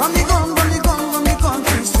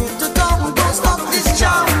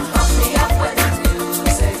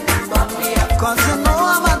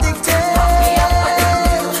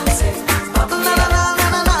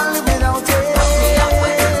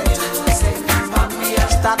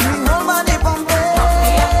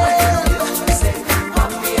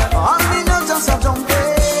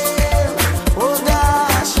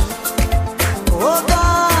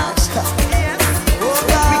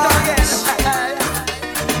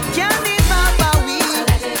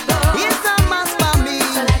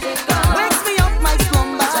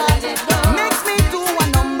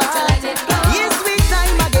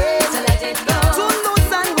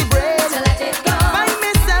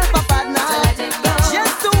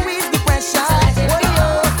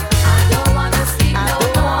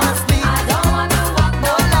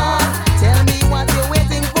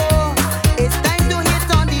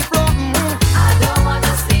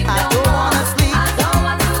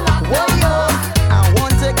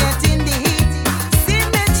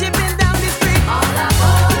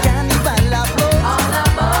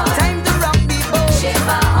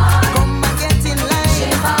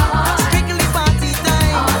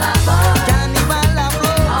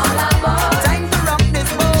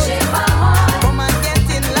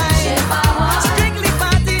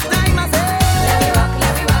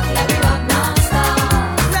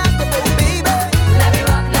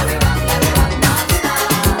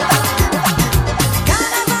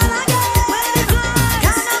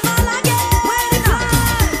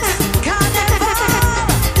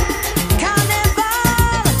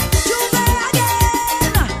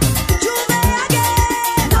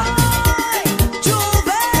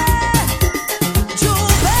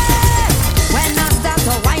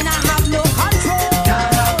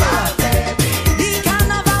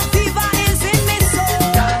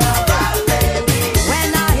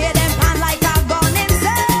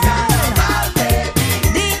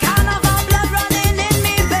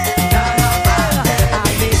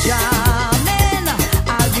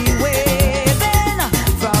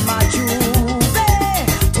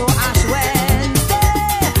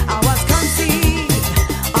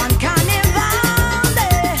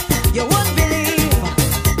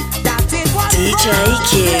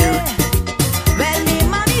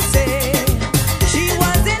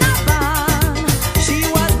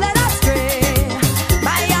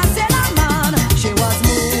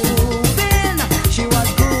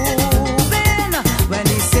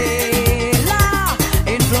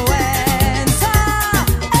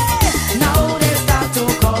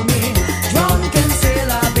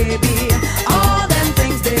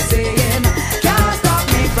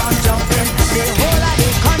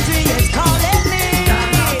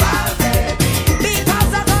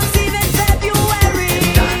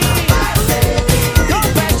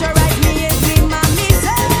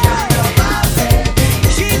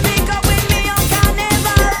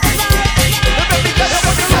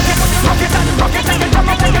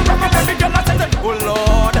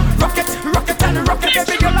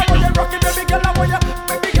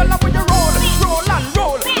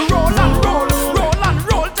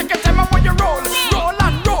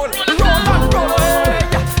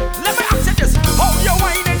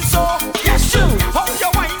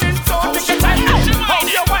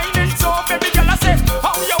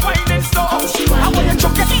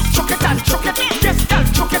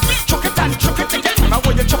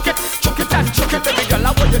girl,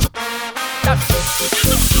 I want you.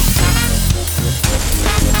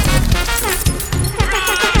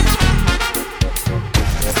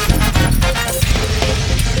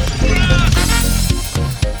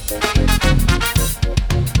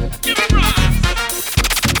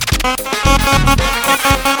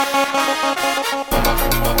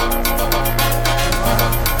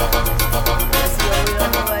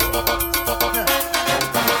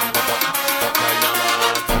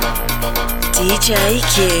 DJ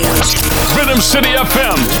Q. Rhythm City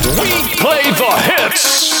FM. We play the hits.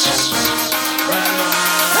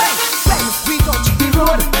 When we touch the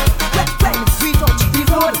road, when we touch the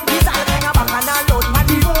road, it's all hang back and a load on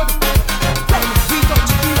the road. When we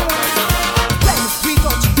touch the road, when we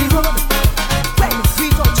touch the road, when we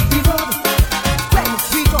touch the road, when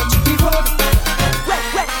we touch the road.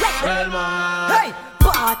 Well, man. Hey,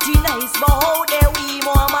 party nice, but how dare we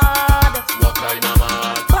more mad? What kind of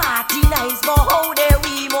mad? Party nice, but how dare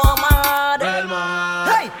we more mad? Well, man.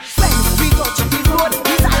 Hey, when we touch the road,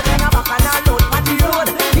 it's all hang back and a load on the road.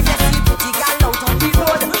 If you see pretty girl out on the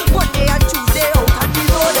road, Monday and Tuesday out on the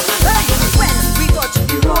road. Hey, when we touch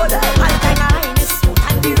the road, all kind of highness out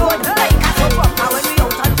on the road. Like a so proper when we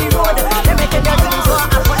out on the road, they making their things so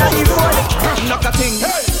up on the road. Knock a ting,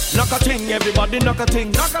 knock a ting, everybody knock a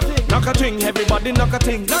ting, knock a ting, knock a ting, everybody knock a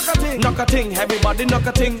ting, knock a ting, knock a ting, everybody knock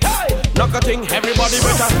a ting, knock a ting, everybody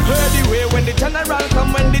better clear the way when the general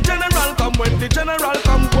come, when the general come, when the general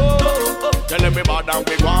come, whoa. Tell everybody that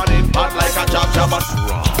we want it bad like a job.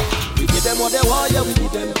 We give them what they want, yeah, we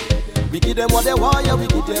give them. We give them what they want, yeah, we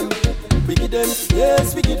give them. We give them,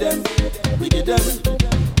 yes, we give them. We give them.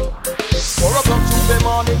 4 o'clock Tuesday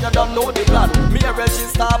morning, you don't know the plan. Me a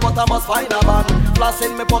register, but I must find a van. Flash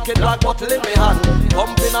in me pocket, black bottle in me hand.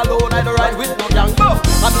 Pumping alone, I don't ride with no gang.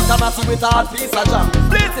 I'm in Tamasi with a hard piece of jam.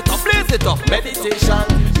 Blaze it up, meditation.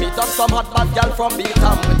 Meet up some hot bad gal from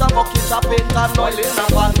Beatam with a bucket of paint and oil in a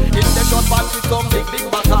pan. In the short pants with some big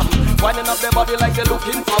bottom. Winding up their body like they're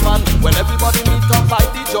looking for man. When everybody meet up by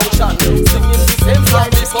the junction, singing the same song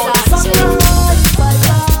before the sunrise.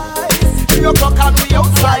 3 o'clock and we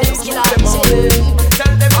outside.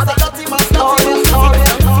 Tell them it's a dirty man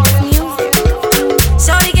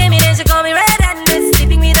Shorty gave me this, she called me red and this,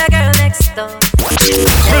 sleeping with a girl next door.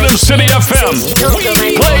 Rhythm City FM.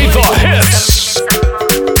 We play the hits.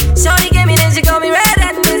 Shorty gave me this, she called me red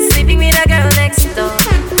and this, sleeping with a girl next door.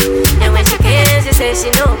 And when she came, she said she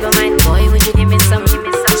no go mind. Boy, would you give me some?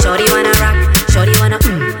 Shorty wanna rock, shorty wanna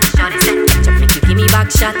Shorty said, catch up, make you give me back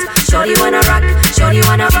shot. Shorty wanna rock, shorty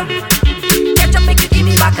wanna catch up, make you give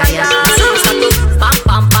me back a ya. Pam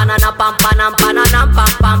pam panana pam panam pananam pam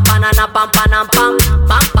pam panana pam panam pam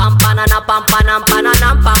pam pam panana pam panam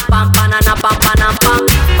pananam pam pam panana pam panam pam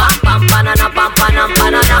pam pam panana pam panam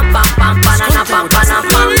pananam pam pam panana pam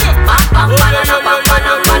panam pam pam pam panana pam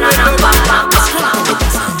panam pananam pam pam pam.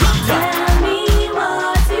 Tell me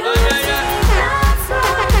what you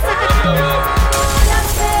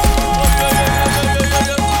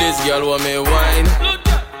This girl want me wine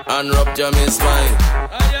and rupture me spine.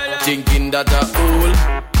 Thinking that a fool,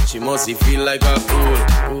 she must feel like a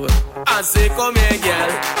fool. I say come here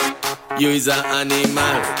girl, you is an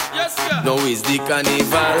animal. No is the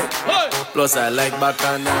carnival. Plus I like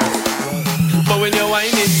bacchanal. But when you're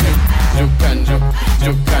whining, juke and juke,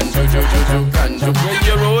 juke and juke, juke and juke. When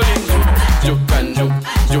you're rolling, juke and juke,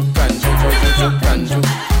 juke and juke, juke and juke.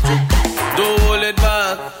 Don't hold it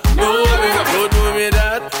back, no, don't do me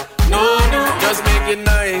that. No, just make it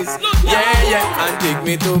nice. Yeah, and take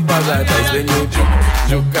me to paradise when you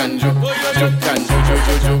juke and juke, juke and juke,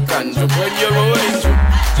 juke and juke. When you're rolling,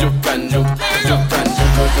 juke and juke, juke and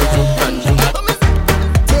juke, juke and juke.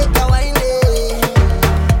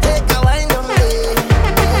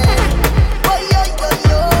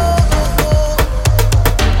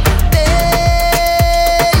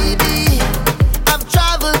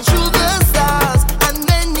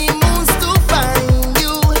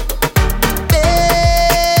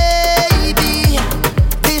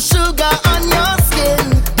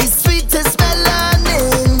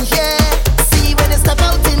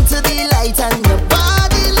 And your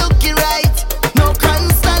body looking right.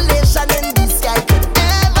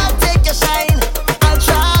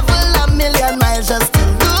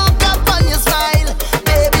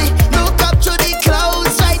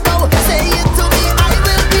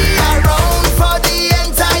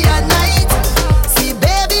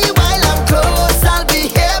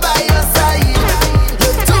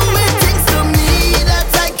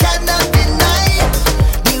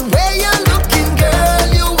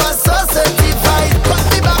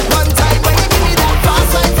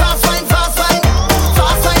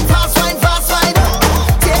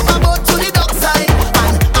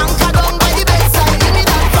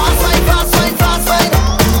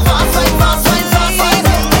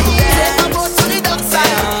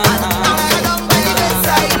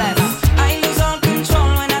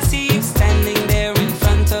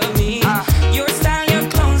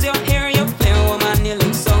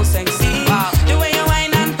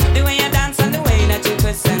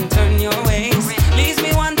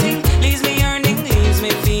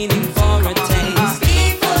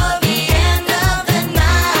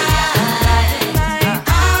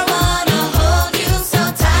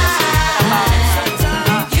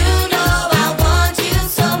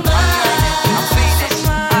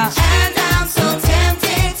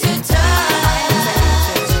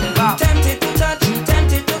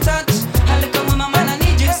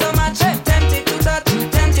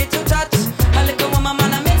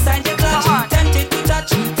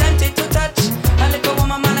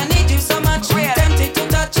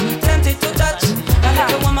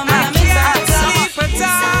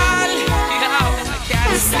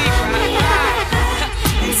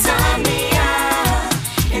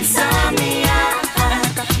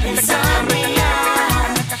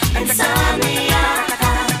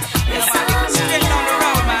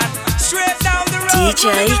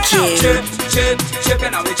 DJ Q.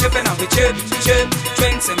 Chipping and we chip.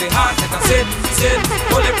 Drinks in the heart, take a sip.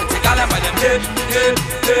 Pull it pretty gal and by them hip.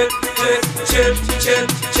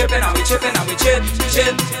 Chipping and we chip.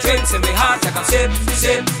 Drinks in the heart, take a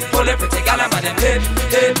sip. Pull it pretty gal and by them hip.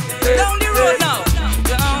 Down the road now.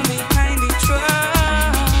 Down behind the truck.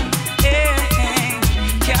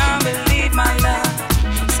 Can't believe my love.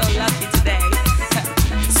 I'm so lucky today.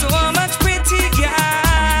 So much pretty girl.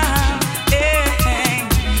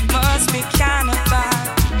 Must be carnival.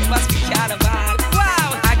 Must be carnival.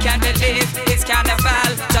 Wow, I can't believe it's carnival.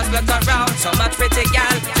 Just look around, so much pretty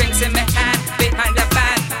girl. Drinks in my hand, behind the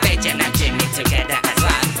van. Beijing and Jimmy together as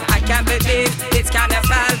one. I can't believe it's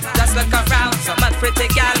carnival. Just look around, so much pretty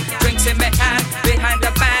girl. Drinks in my hand, behind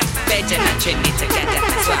the van. Beijing and Jimmy together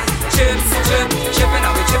as one.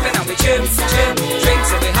 Chipping and we chip.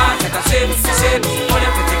 Drinks in my heart, take a sip. All the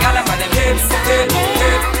pretty girl and by them hips.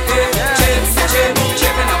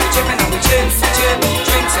 Chipping and we chip.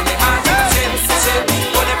 Drinks in my heart, take a sip.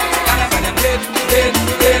 All the pretty girl and by them hips.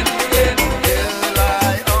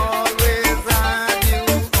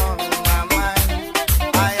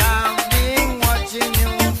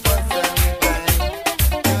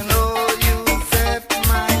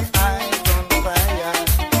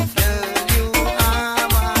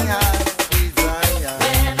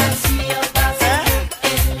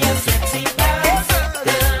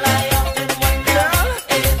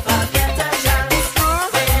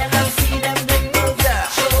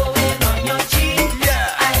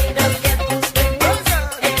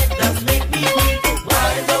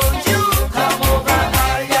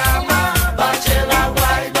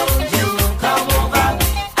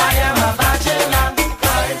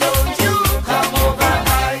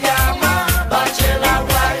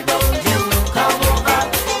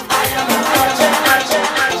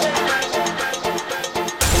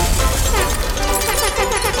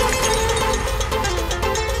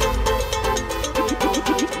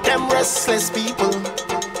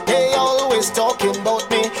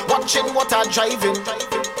 Driving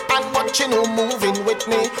and watching who moving with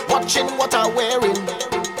me, watching what I'm wearing,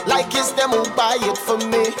 like it's them who buy it for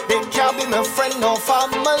me. They can't be my friend or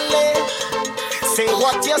family. Say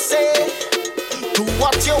what you say, do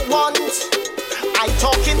what you want. I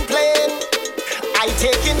talking plain, I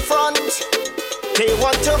take in front. They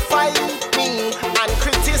want to fight me and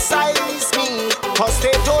criticize me, cause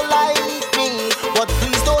they don't like me. But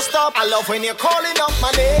please don't stop. I love when you're calling up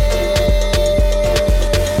my name.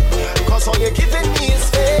 All you're giving me is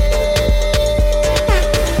fame.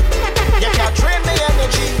 You can't drain my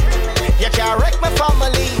energy. You can't wreck my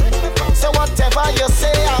family. So whatever you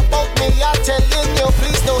say about me, I'm telling you,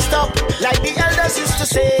 please don't stop. Like the elders used to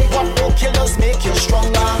say, what no killers make you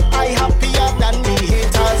stronger. I happier than the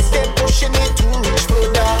haters. They pushing me to reach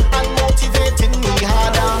further and motivating me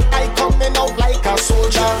harder. I coming out like a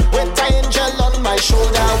soldier with an angel on my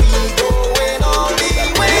shoulder. We going all the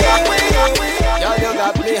way. Y'all, you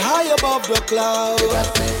got me high above the clouds.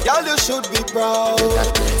 Y'all, you should be proud.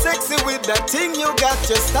 Sexy with that thing you got,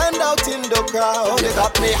 you stand out in the crowd. You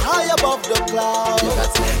got me high above the clouds.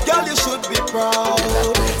 Y'all, you should be proud.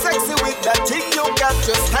 Sexy with that thing you got,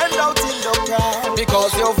 you stand out in the crowd. Because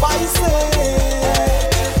your voice,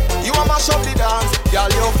 you want mash up the dance. Y'all,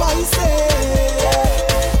 your voice,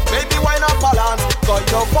 baby, why not balance? Cause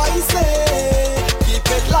your voice, keep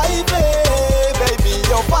it lively. Baby,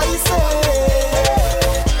 your voice,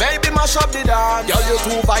 baby, mash up the dance. Girl, you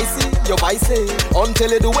too vicey, you vicey.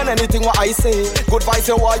 Until you doing anything what I say. Good vice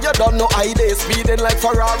you want, you don't know I day. Speeding like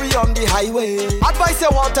Ferrari on the highway. Advice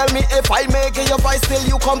you want, tell me if I make it your vice till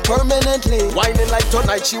you come permanently. Whining like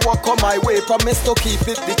tonight, she walk on my way. Promise to keep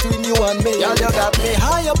it between you and me. Girl, you got me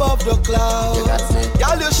high above the clouds.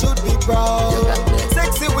 Girl, you should be proud.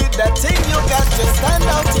 Sexy with that thing you got, to stand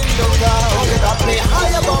out in the crowd. You got me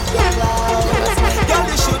high above the clouds. Girl,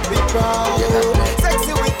 you should be proud.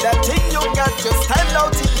 Sexy with that thing you got, to stand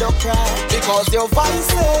out in the crowd. Because your voice,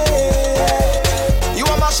 you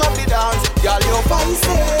want mash up the dance. Girl, your voice,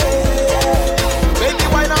 baby,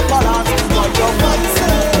 why not balance? Girl, your voice,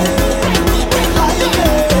 keep it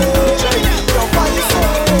lively. Baby, your voice.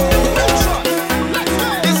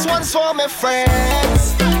 This one's for my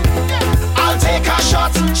friends. I'll take a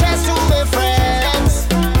shot, cheers to my friends.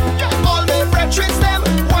 All my brethren, them,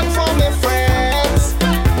 one for my friends.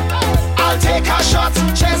 I'll take a shot,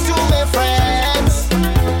 cheers to my friends.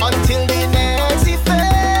 Until the next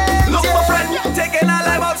event. Look, my friend, taking a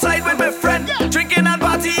life outside with my friend. Drinking and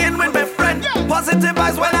partying with my friend. Positive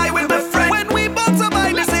vibes when I with my friend. When we both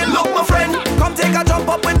survive, they say, look, my friend, come take a jump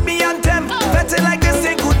up with me and them. Betting like this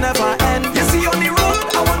thing could never end. You see on the road,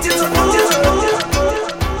 I want you to know.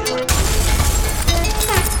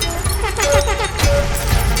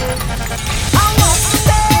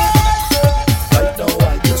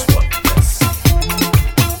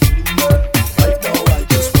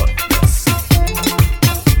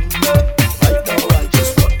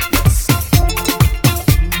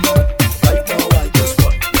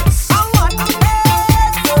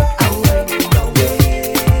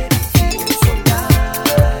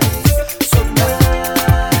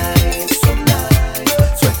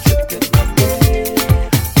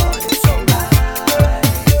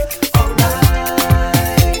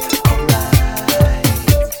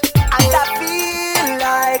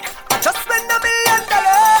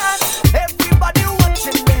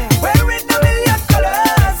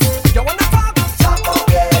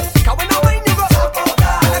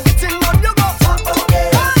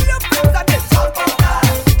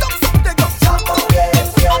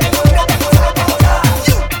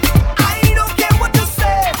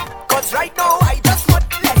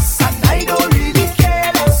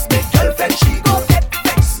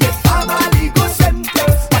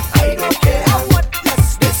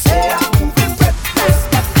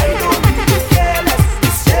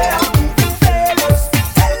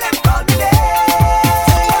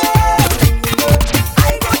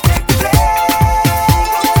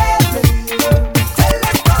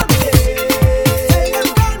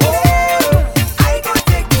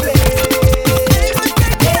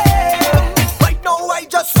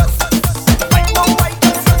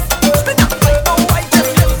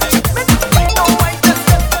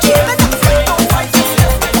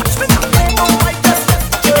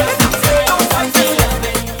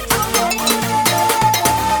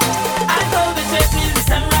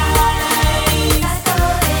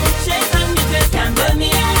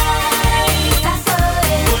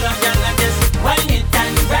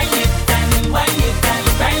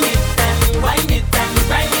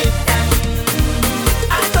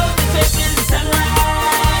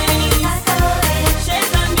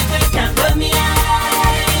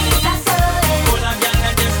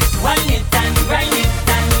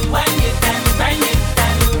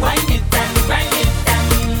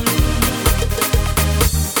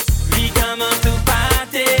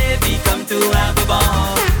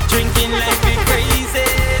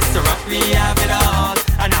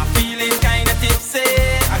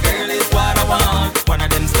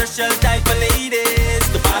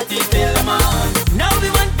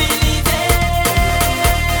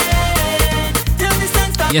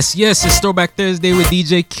 Yes, it's Throwback Thursday with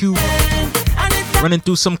DJ Q. Running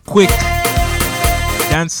through some quick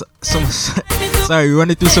dance,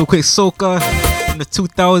 running through some quick soca in the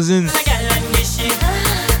 2000s,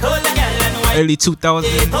 early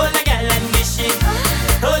 2000s.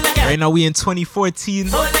 Right now we in 2014.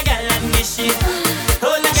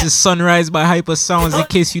 This is Sunrise by Hyper Sounds. In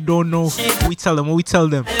case you don't know, what we tell them.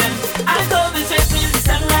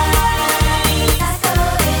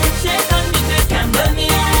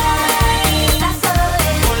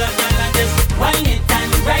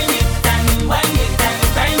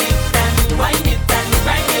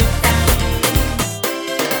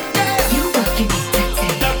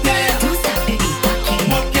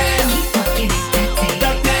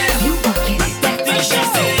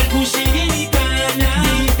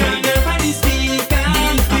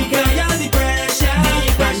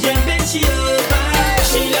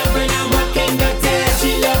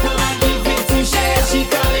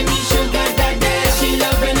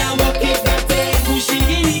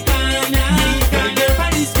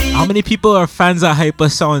 How many people are fans of Hyper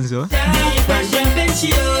Sounds, yo?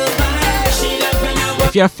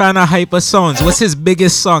 If you're a fan of Hyper Sounds, what's his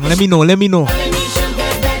biggest song? Let me know. Can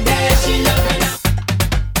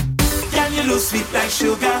you lose sweet like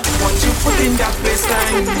sugar? Want you put in that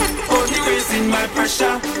baseline? Only raising my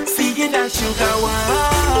pressure. Seeing that sugar wine.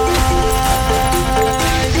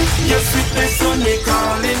 Your sweetness only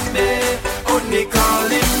calling me.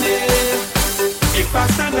 If I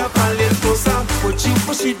stand up a little closer, push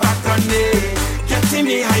it back on me. Getting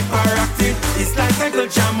me hyperactive, it's like I go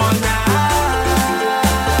jam all night.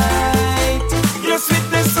 Your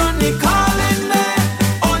sweetness only calling me.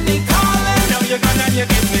 Now you're gonna give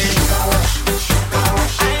me. I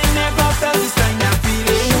ain't never felt this kind of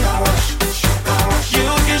feeling. You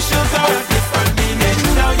give sugar a different meaning.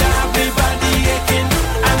 Now you have my body aching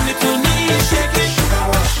and little knees shaking.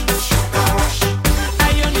 I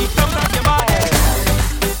only come from your body.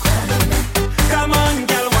 Come on,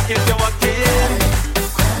 girl, walk it, you walk it.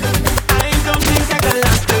 I don't think I can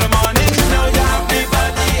last till the morning. Now you have my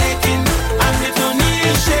body aching and little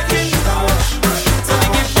knees shaking. So they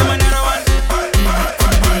give you another one.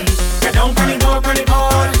 Get down from the board.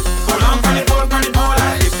 Hold on from the board.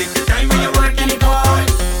 If take the time when you're working it, boy.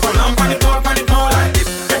 Hold on from the board.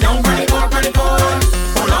 Get down from the board.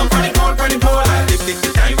 Hold on from the board. If take the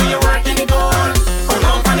time when you're working it, boy. Hold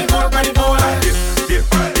on from the board.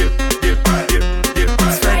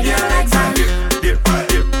 Spread your legs and dip.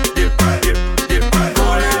 Go a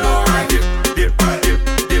little lower. Go a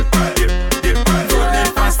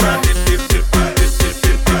little faster.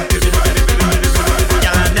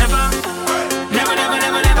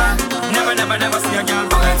 Girl, I never see a girl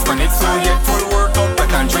balance when it's so yet full workout, but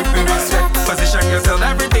can't trip in respect. Position yourself,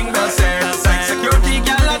 everything well said. Like security,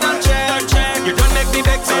 girl, I don't check. You don't make me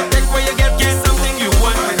vex, so take where you get something you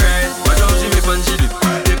want to regret. But how she whip and she dip,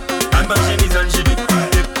 and back she knees and she dip.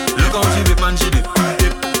 Look how she whip and she dip.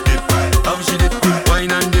 How she dip,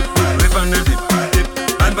 wine and dip, whip and dip,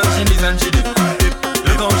 and back she knees and she dip.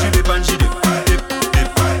 Look how she whip and she dip.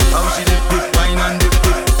 How she dip, wine and dip.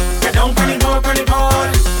 Get down from the board.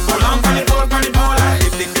 Hold on from the board.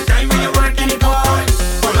 If take the time when you're working it, boy.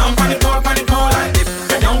 Hold on from the board.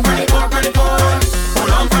 Get down from the board.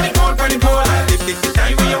 Hold on from the board. If take the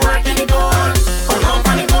time when you're working it, boy. Hold on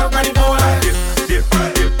from the board. Dip.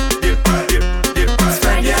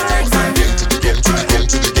 Spread your legs and dip.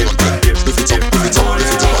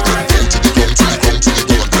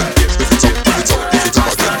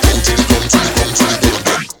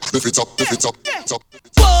 Lift it up.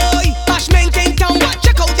 Boy, Bashment in town.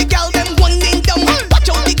 Check out the gal them winding down. Watch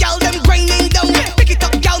out the gal them grinding down. Pick it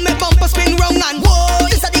up, gal, make bumper spin round and whoa.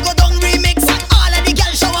 This a the go down remix. All of the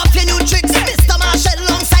gal show off your new tricks. Mr. Marshall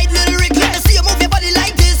alongside Lil Rick. Let me see you move your body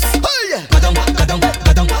like this. Hey, go down. Chuck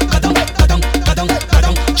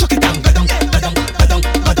it down.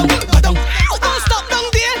 Don't stop down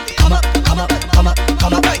there. Come up.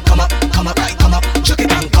 Chuck it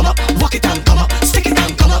down. Come up. Walk it down. Come up. Stick it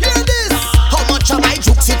down. Come up. Hear this. How much of my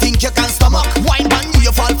jokes you think you can stomach? Wine band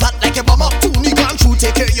you fall flat like a bum up. 2 nigga true,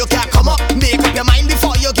 take care you can't come up. Make up your mind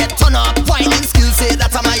before you get turn up. Whining skills say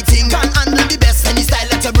that's my thing. Can handle the best any style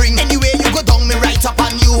that you bring. Anyway you go down, me right up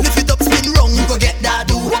on you. Lift it up, spin round, you go get that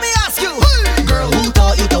do. Let me ask you, hey. Girl, who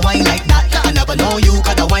taught you to whine like that? I never know you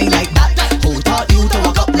coulda whine like that. Who taught you to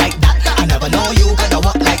walk up like that? I never know you coulda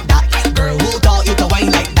walk like that. Girl, who taught you to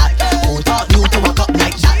whine like that? Who taught you to walk up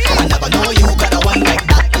like that? I never know you coulda whine like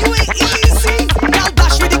that. You ain't easy. Gal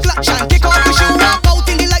dash with the clutch and kick off your shoe. Walk out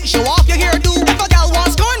in the light, show off your hairdo. If a gal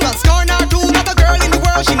wants scorn, well scorn her too. Not a girl in the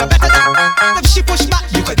world, she no better than. If she push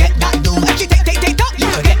back, you could get that do. If she take talk, you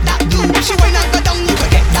could get that do. If she whine and go down, you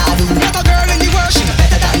could get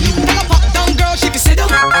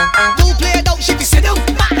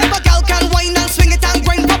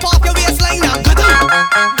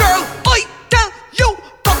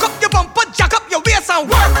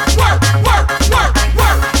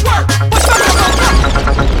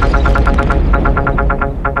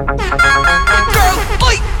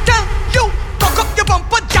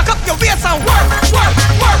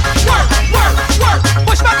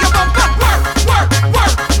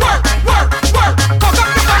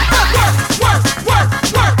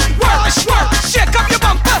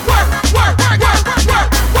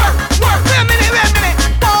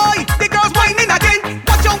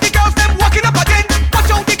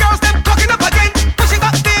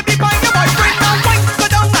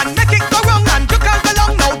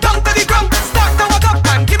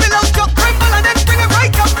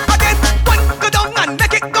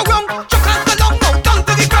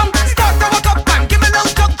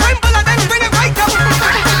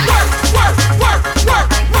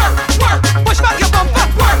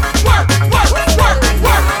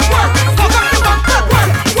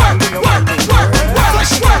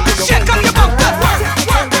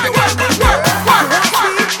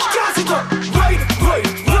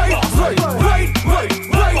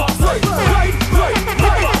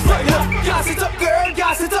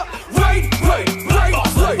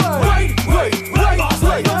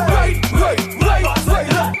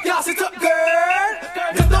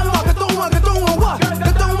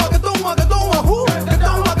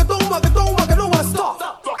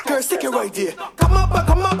DJ. Come up, what?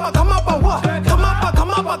 Come up,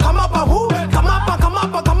 who? Come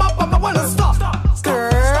up, I wanna stop.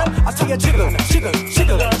 Girl, I tell you jiggle. Find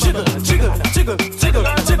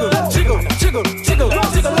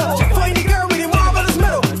the girl with the marvelous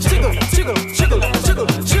metal. Jiggle.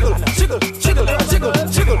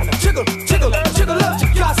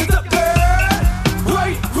 Gas it up, girl.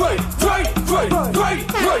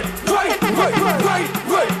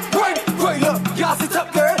 Right. Look, gas it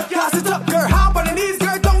up, girl. How about the knees,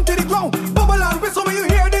 girl, down to the ground. Bubble and whistle when you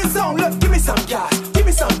hear this song. Look, give me some gas.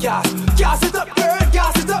 Gas it up, girl,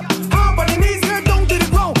 gas it up. How about the knees, girl, down to the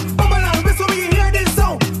ground. Bubble and whistle when you hear this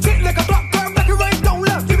song. Tick like a clock, girl, back it right down.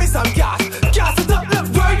 Look, give me some gas. Gas it up, look,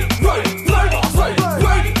 right.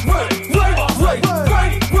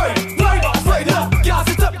 Look, gas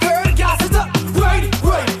it up, girl, gas it up.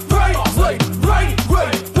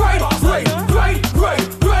 Right.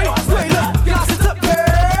 Look, gas it up, girl.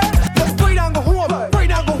 Look, right down go home.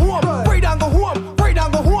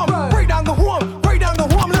 Right down go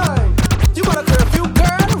home line. You got a curfew,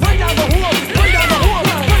 girl. Right down go home. Right down go home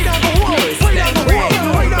line.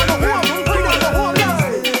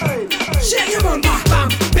 Shake your bum, bam,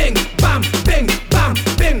 bing, bam, bing, bam,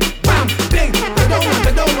 bing, bam, bing. Go down,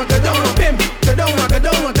 bim. Go down,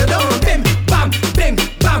 bim, bam, bing,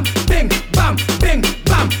 bam, bing, bam, bing,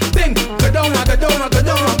 bam, bing. Go down, bim. Go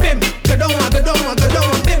down, bim.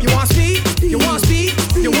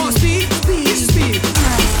 You want speed? Speed.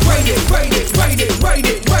 Ride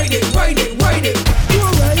it. You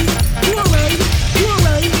alright.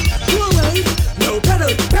 No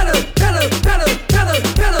pedal.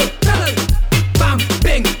 Bam,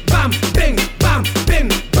 bing, bam, bing, bam, bing,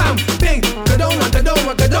 bam, bing. Go down,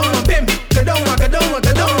 bim. Go down,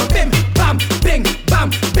 bim. Bam, bing, bam,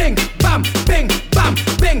 bing, bam, bing, bam,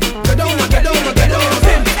 bing. Go down, bim.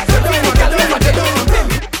 Bim.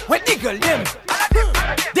 We diggle them,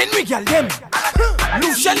 then we gyal them.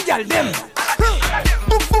 Lucian gyal them.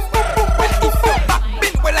 Back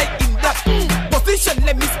bend well I in that position.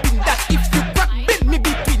 Let me spin that. If you crack bend me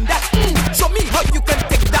between that. Show me how you can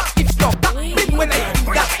take that. If you're back bend when I in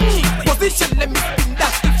that position, let me spin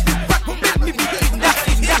that. If you crack bend me between that.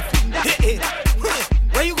 Hey.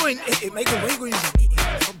 Where you going? Hey, Michael, where you going?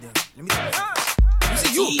 Stop there. Let me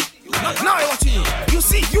see you. Now I watching you. You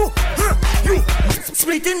see you.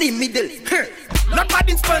 Split in the middle. Not bad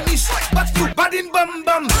in Spanish, but you bad in bum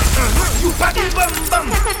bum. You bad in bum bum.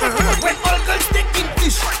 When all girls taking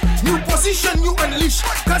fish, new position you unleash.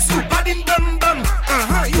 Cause you bad in bum bum.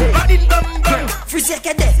 You bad in bum bum. Free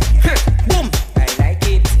second there. Boom. I like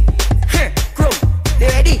it. Crow, they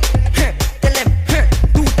ready? Tell them,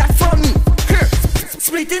 do that for me.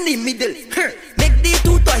 Split in the middle. Make the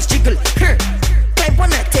two toys jiggle. Climb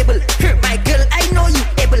on a table. My girl, I know you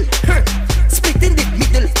able. Split in the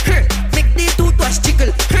middle. Make the two toys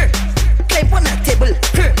jiggle. Climb on a table.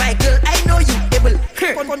 My girl, I know you able.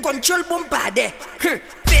 Control bombade.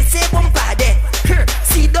 Face bombade.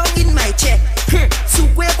 Sit down in my chair.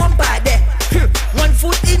 Sukwe bombade. 1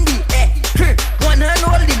 foot in the air. 1 hand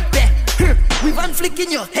holding back. With 1 flick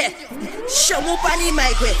in your hair. Show up on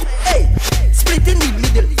my way. Hey, split in the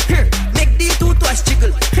middle. Make the two toys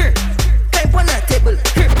jiggle. Climb on a table.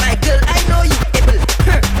 My girl, I know you able.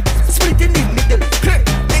 Split in the middle.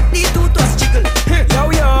 Make the two toys jiggle.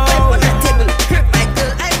 Yo. Climb on a table. My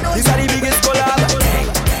girl, I know you able. These are the biggest collab.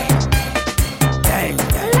 Dang.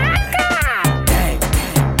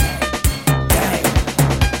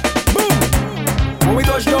 Boom. When we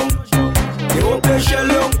touch down, you won't play shell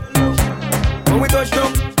long. When we touch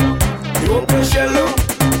down, you won't play shell long.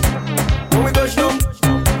 When we touch down,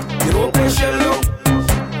 you won't play shell long.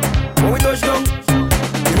 When we touch down,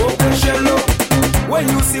 you won't play shell long. When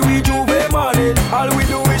you see we Juve morning, all we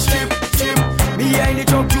do is chip. Behind the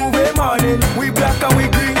truck Juve morning, we black and we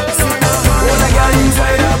green. All the girl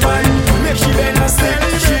inside the van, make she bend and slip.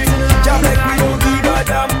 She jump like we don't give a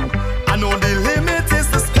damn. I know the limit is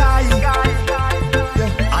the sky,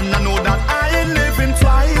 and I know that I ain't living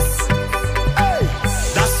twice. Hey.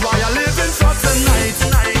 That's why I living for tonight.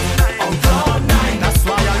 On cloud nine. That's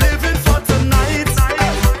why I living for tonight.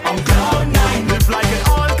 On cloud nine. Live like it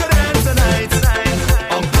all could end tonight.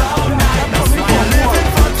 On cloud nine. That's why I living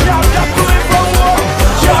for tonight.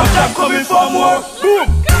 Jab coming for more. Boom.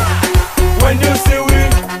 When you see we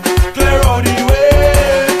clear out the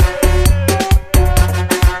way.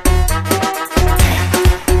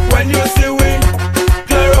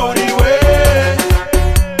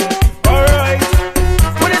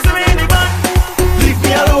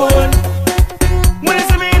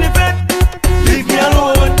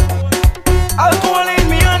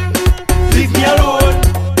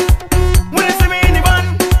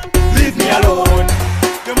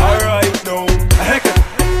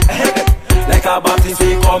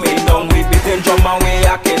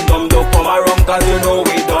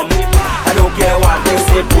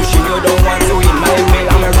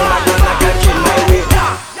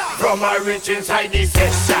 reach inside the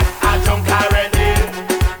session, I drunk already.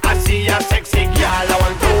 I see a sexy girl, I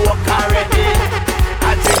want to walk already.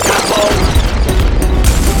 I drink a bowl.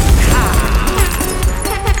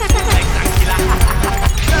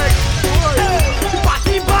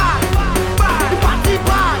 Party bad, party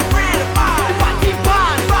bad, real bad, party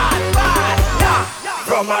bad, yeah.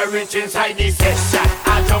 From a reach inside the session,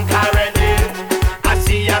 I drunk already. I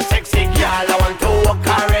see a sexy girl, I want to walk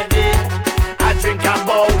already. I drink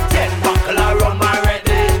about 10 buckle of rum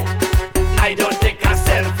already. I don't take a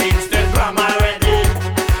selfie, Instagram already.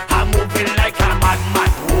 I'm moving like a madman.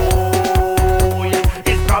 Whoa,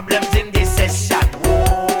 it's problems in this session.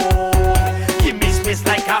 Whoa, give me space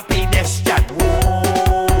like a pedestrian.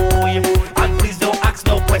 Whoa, and please don't ask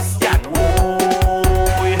no question. Whoa,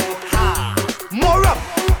 more up,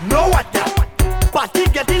 no water. Party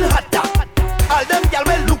getting hotter. All them girls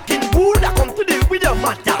well looking good. I come to deal with the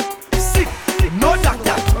matter. Sick, no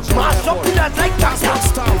doctor. Smash up with that like cancer.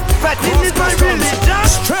 Betting is my religion.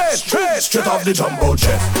 Straight off the jumbo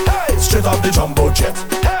jet. Straight off the jumbo jet.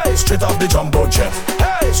 Straight off the jumbo jet.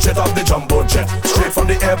 Straight off the jumbo jet. Straight from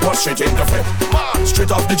the airport, straight into flip.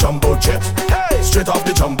 Straight off the jumbo jet. Straight off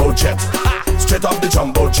the jumbo jet. Straight off the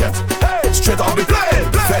jumbo jet. Straight off the plane.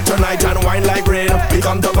 Fed tonight and wine like rain. We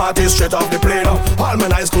come to party straight off the plane. All my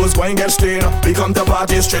nice clothes going get stained. We come to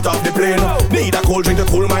party straight off the plane. Need a cold drink to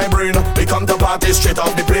cool my brain. We come to party straight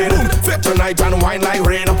off the plane. Fed tonight and wine like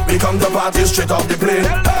rain. We come to party straight off the plane.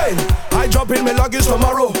 Hey, I drop in my luggage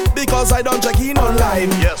tomorrow because I don't check in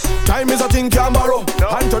online. Yes, time is a thing can borrow.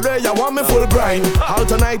 And today I want me full grind. All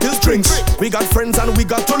tonight is drinks. We got friends and we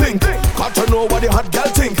got to link. Got to know what the hot girl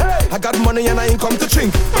think. I got money and I ain't come to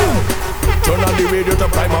drink. Turn on the radio to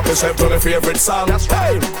prime up yourself to my favorite song.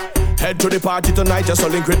 Hey, head to the party tonight just to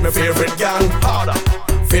link with my favorite gang. Harder.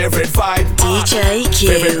 Favorite vibe, DJ Q.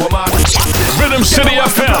 Favorite woman. Rhythm City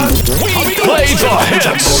FM. We play the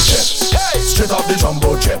hits. Straight off the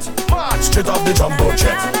jumbo jet. Straight off the jumbo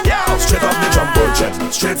jet. Straight off the jumbo jet.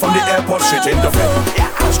 Straight from the airport, straight in the flip.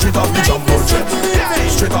 Straight off the jumbo jet.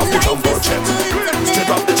 Straight off the jumbo jet. Straight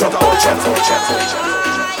off the jumbo jet.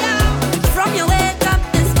 From your wake up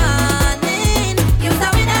this morning, you're the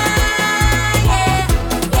winner. Yeah,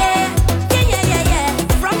 yeah, yeah, yeah, yeah, yeah.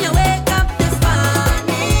 From your wake up this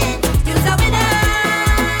morning, you're the winner.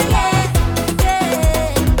 Yeah,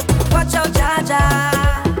 yeah. Watch out, Jaja.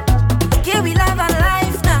 Here we love and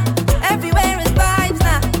life now. Everywhere is vibes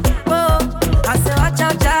now. Oh, I say watch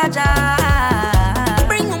out, Jaja.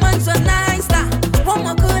 Bring woman so nice now. What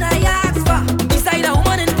more could I ask for? Beside a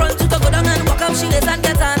woman in front to go down and walk up, she lays and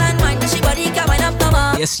get on and wind. She body can wind up no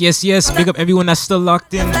more. Yes, yes, yes. Big up everyone that's still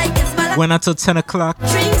locked in. Went until 10 o'clock.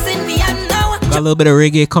 Drinks in me and now. Got a little bit of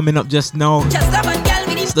reggae coming up just now. Just love and girl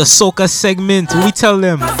with It's the soca segment. We tell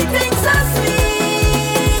them.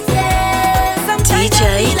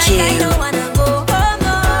 DJ Q.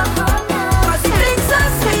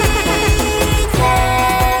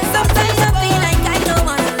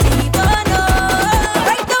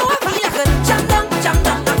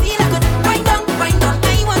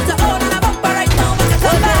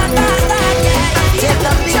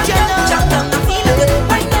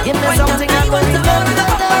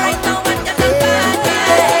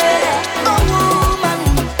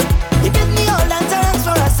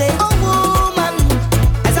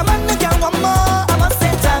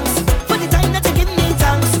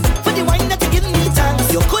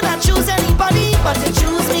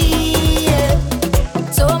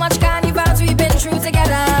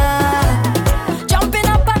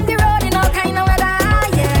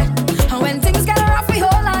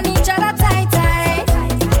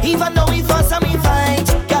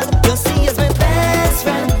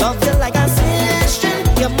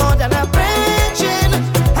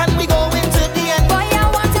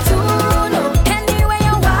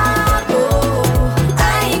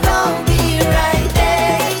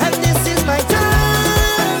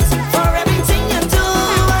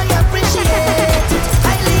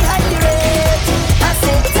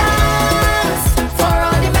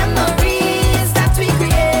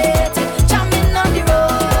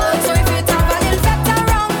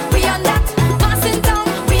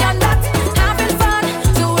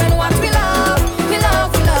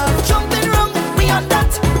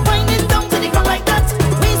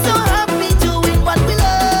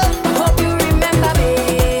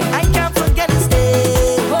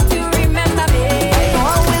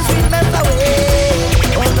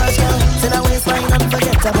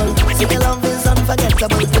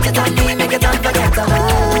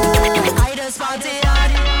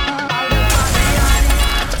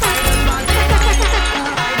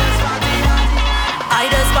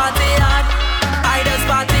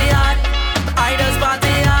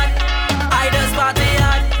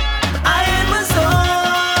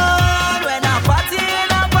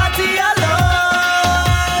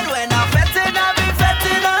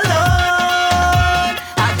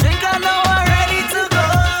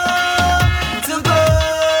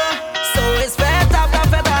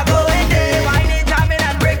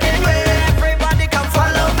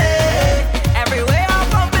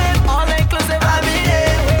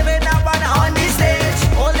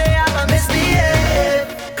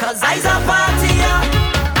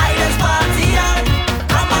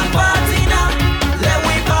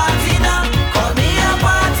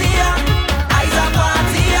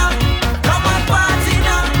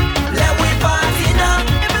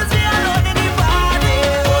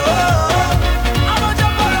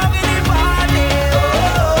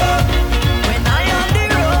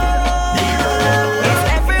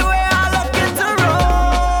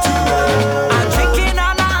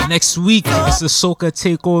 Next week, it's the Soca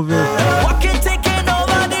Takeover.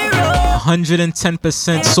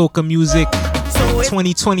 110% Soca music.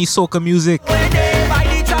 2020 Soca music.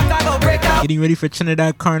 Getting ready for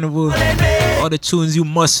Trinidad Carnival. All the tunes you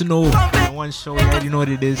must know. On one show, you already know what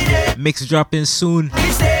it is. Mix dropping soon.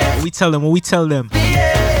 What we tell them?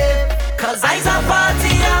 Cause I's a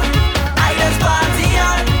party, I just party,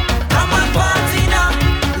 come on party now,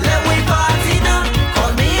 let we party now,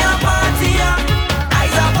 call me a party,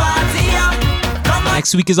 I's a party, come on.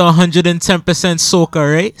 Next week is 110% Soca,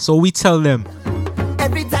 right? So we tell them.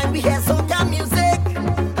 Every time we hear soca music,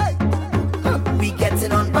 we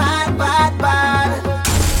getting on bad, bad, bad.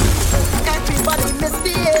 Everybody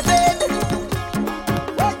misbehaving.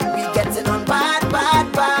 We getting on bad,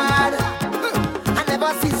 bad, bad. I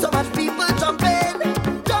never see so much people jumping.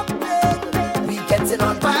 We getting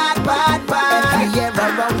on bad, bad, bad. Every year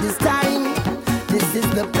around this time, this is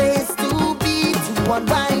the place to be, to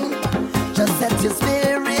unwind. Just set your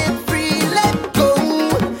spirit free, let go.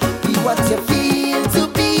 Be what you feel to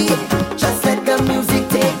be. Just let the music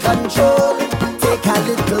take control. Take a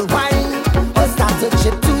little wine, or start to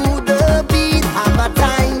chip to the beat. Have a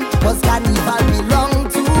time, cause carnival belong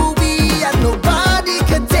to we, and nobody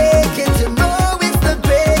could take it. You know it's the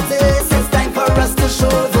greatest. It's time for us to show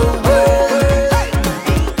the world.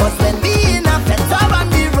 Cause when we in a festa on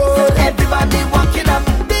the road, everybody walking up,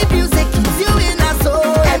 the music keeps you in a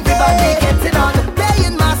soul. Everybody getting on,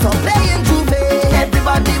 playing mass or playing juve.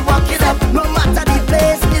 Everybody walking up, no matter the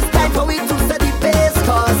place. It's time for we to set the pace.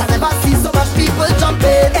 Cause I never see so much people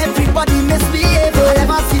jumping. Everybody misbehaving. I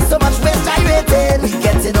never see so much waist gyrating. We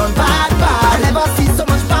getting on bad, bad. I never see so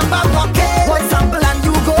much bamba walking. One sample and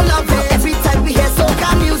you go love it. Every time we hear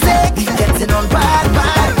soca music, we getting on bad,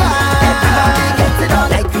 bad, bad. Everybody getting on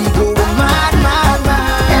like we go mad, mad,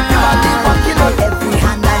 mad. Everybody walking on every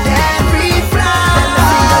hand and every flag.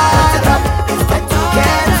 It's time to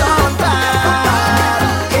get on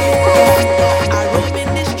bad. I roam in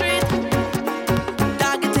the street,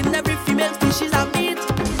 targeting every female species I meet.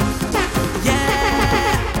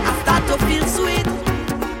 Yeah, I start to feel sweet,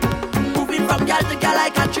 moving from girl to girl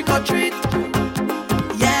like a trick or treat.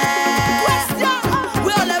 Yeah,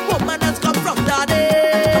 we all them woman that's come from daddy.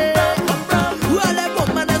 We all them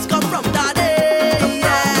woman that's come from daddy.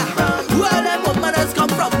 Yeah, we all them woman that's come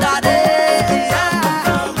from daddy. Yeah,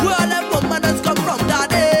 we all them woman that's come from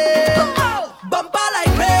daddy. Bumper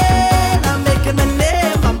like rain, I'm making a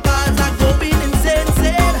name. Bumpers are going insane,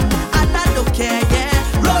 insane. And I don't care, yeah.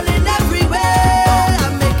 Rolling everywhere,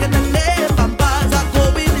 I'm making a name. Bumpers are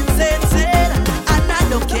going insane, insane. And I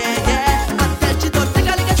don't care, yeah. I tell you don't take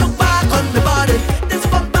a lick of choke back on my body. This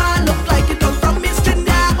bumper look like it come from East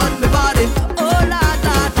India on my body. Oh la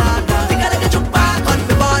la la la, take a lick of choke back on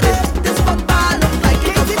my body. This bumper look like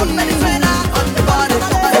it come from Venezuela on my body.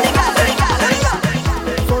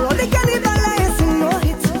 For all the cannibalize and no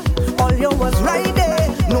hit, all you was right there,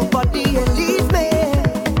 nobody will leave me.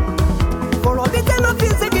 For all the time I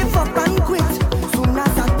feel to give up and quit, soon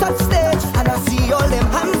as I touch stage and I see all them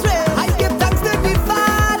hands raised, I give thanks to the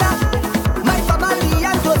Father, my family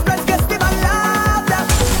and those friends get them alive.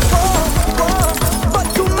 But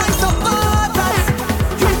to my supporters,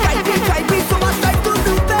 you guide me so much like to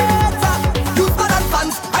do better. You for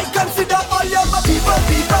advance, I consider all your people,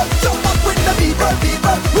 jump up with the people,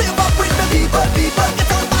 wave up with the people,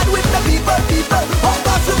 get on bad with the people, hold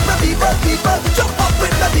on with the people, jump up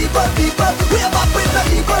with the people, wave up with the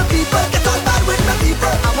people, get on bad with the people.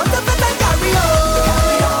 I want to fit and carry on,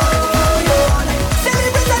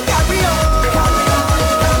 celebrate and carry on,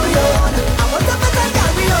 I want to fit and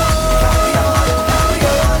carry on,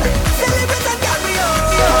 celebrate and carry on.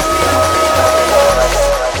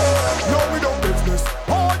 No, we don't business.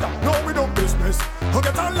 Oh, yeah. No, we don't business. Who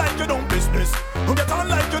get on like you don't business. Who get on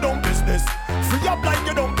like you don't business. Free up like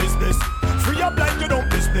you don't business. Free up like you don't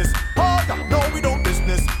business. Oh, yeah. No, we don't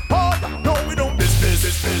business. Oh, yeah. No, we don't business.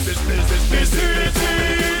 Business.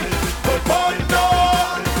 But boy, no.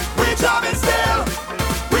 We jamming still.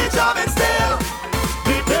 We jamming still.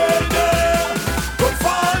 The building. But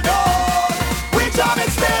find out. We jamming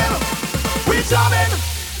still. We jamming.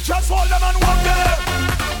 Just hold them and walk there.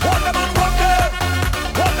 Hold them and walk there.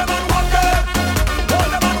 Hold them and walk there. Hold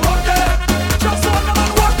them and walk there. Just hold them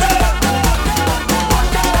and walk there.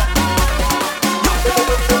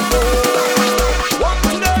 Walk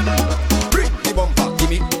to them. Bring the bumper.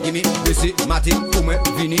 Gimme, Missy, Matty, Kume,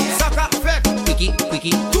 Vini. Saka, Fek,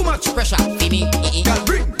 Quickie, too much pressure, Vini. Girl,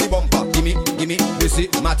 bring the bumper. Gimme, Missy,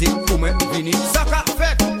 Matty, Kume, Vini. Saka,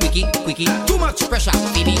 Fek, Quickie, too much pressure,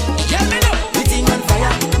 Vini. Get me up. The thing on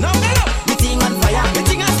fire. No, me up. The thing on fire. The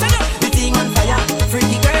thing on stand up. The thing on fire.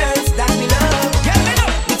 Freaky girls that me love. Get me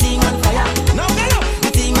up. The thing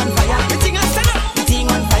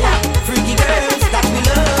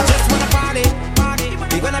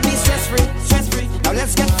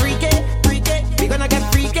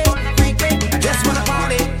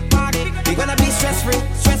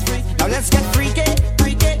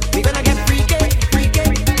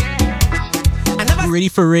ready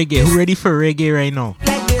for reggae? Who ready for reggae right now?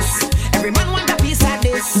 Like this, every man want a piece of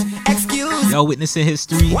this. Excuse. Y'all witnessing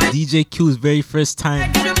history. DJ Q's very first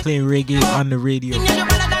time playing reggae on the radio.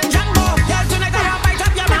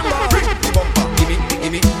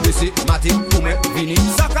 Gimme, Missy, Matty, Kume, Vini,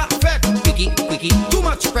 Saka, Fed, Quickie, too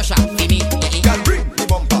much pressure, Vini, girl, bring the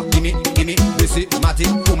bumper. Gimme, Missy, Matty,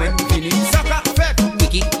 Kume, Vini, Saka, Fed,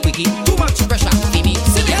 Quickie, too much pressure, Vini.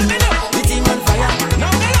 Girl, me know, the thing on fire, no,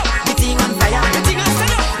 the thing on fire, the thing on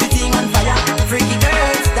fire, the thing on fire, freaky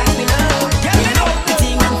girls that me love. Girl, me know, the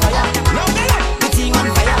thing on fire, no, the thing on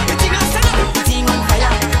fire, the thing on fire, the thing on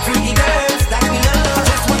fire, freaky girls that we love. I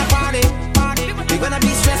just wanna party, we gonna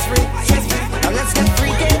be stress free. Now let's get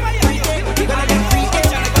freaky, we gonna get freaky.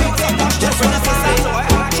 Just wanna party,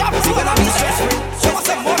 we gonna be stress free. Show us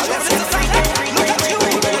some more, let's get freaky. Look at you,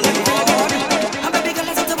 we gonna get freaky. I'm a big girl,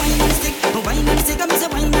 let's wine and stick. Wine and stick, I'm a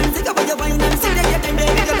wine and stick. About your wine and stick, they get them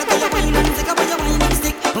baby girl. Look at your wine and stick, about your wine and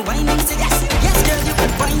stick. Wine and stick, yes girl, you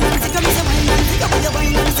can wine and stick. I'm a wine and stick, about your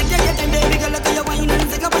wine and stick. They get them baby girl. Look at your wine and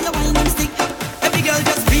stick, about your wine and stick. Every girl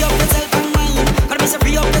just free up yourself and wine. Gotta be so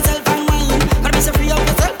free up yourself and wine. Gotta be so free up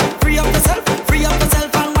yourself, free up yourself, free up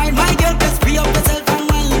yourself and wine. My girl just free up yourself and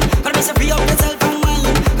wine. Gotta be so free up yourself and wine.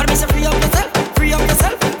 Gotta be so free up yourself, free up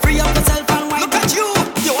yourself, free up yourself and wine. Look at you,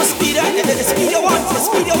 you a speeder, the speed you want, the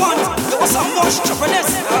speed you want. You want some more stupidness,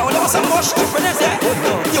 you want some more stupidness.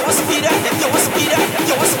 You a speeder, you a speeder,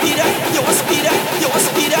 you a speeder, you a speeder, you a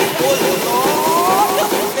speeder. Oh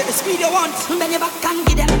Lord, the speed you want. Bend your back and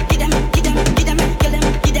give them, give them, give them, give them, give them,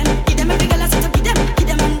 give them, give them. Every girl I say to give them, give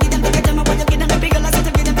them, give them, give them. I want you give them. Every girl I say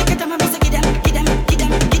to give them, give them. I say give them, give them, give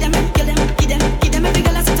them, give them, give them, give them, give them. Every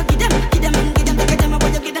girl I say to give them, give them, give them, give them. I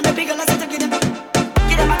want you give them. Every girl I say to give them.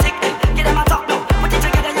 Give them a tick, give them a talk, no. Put it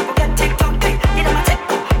together, you go get TikTok. Give them a tick,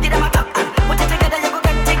 give them a talk. Put it together, you go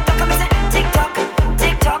get TikTok. Come and say TikTok,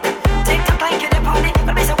 TikTok, TikTok like you the party.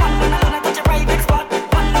 But me say one man alone, I touch a private spot.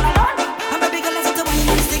 One man alone. I'm a big girl, I say to wine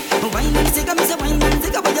and stick, wine and stick. I'm say wine and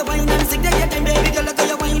stick, about your wine and stick. They get them baby girl, look at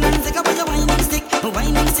your wine and stick, about your wine and stick,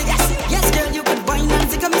 wine and stick. Yes girl, you could wine and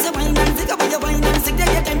stick. I'm say wine and stick, about your wine and stick. They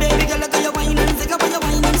get them baby girl, look at your wine and stick, about your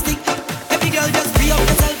wine and stick. Every girl just free up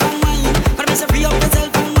yourself and wine. But me say free up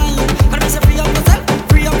yourself and wine. But me say free up yourself,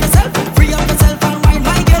 free up yourself, free up yourself and wine.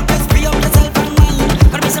 My girl just free up yourself and wine.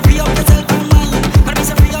 But me say free up yourself and wine. But me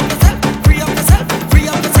say free up yourself, free up yourself, free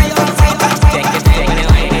up yourself. Take your time when you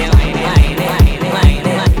whine it, whine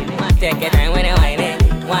it. Take your time when you whine it,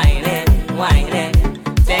 whine it, whine it.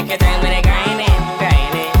 Take your time when you grind it,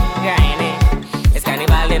 grind it, grind it. It's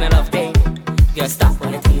carnival in a love day. Just stop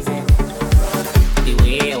when it's easy. The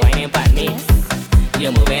way you whining past me,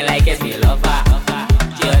 you're moving like it's me lover.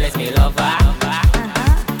 Just me lover.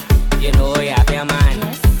 You know you have your man,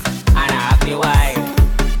 and I have your wife.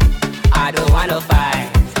 I don't want to fight.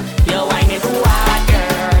 You're whining too hard,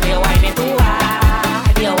 girl. You're whining too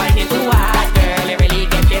hard. You're whining too hard, girl. You really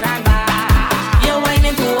get it on bad. You're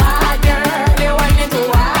whining too hard, girl. You're whining too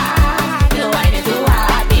hard. You're whining too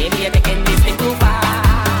hard, baby. You're taking this thing too far.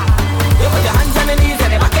 You put your hands on the knees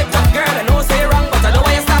and they back it up, girl. I know say wrong, but I know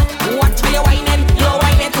why you stop. Watch me, you're whining. You're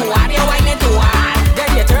whining too hard. You're whining too hard. Then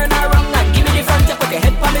you turn around and give me the front. You put your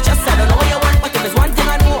head on the chest. I don't know what you want, but if it's one thing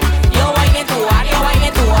I know, you're whining too hard. You're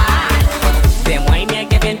whining too hard. Them wine you're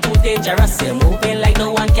giving too dangerous. You're moving like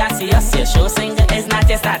no one can see us. Your show singer is not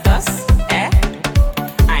your status, eh?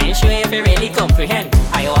 I ain't sure if you really comprehend.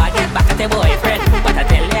 I ought to get back at your boyfriend, but I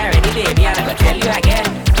tell you already, baby, and I go tell you again.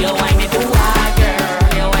 You're whining too hard,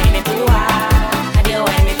 girl. You're whining too hard. You're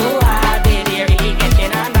whining too hard, baby. You're really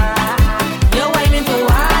getting on that. You're whining too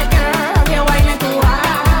hard, girl. You're whining too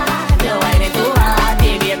hard. You're whining too hard,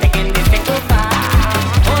 baby. You're taking this thing too far.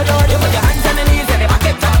 Oh Lord, you put your hands on the knees and they back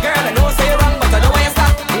it up, girl. I know say wrong, but I know why you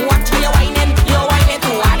stop. Watch me, you're whining. You're whining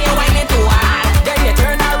too hard. You're whining too hard. Then you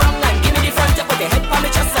turn around and give me the front. You put your head on the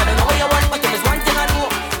chest. I don't know what you want, but if it's one thing I know,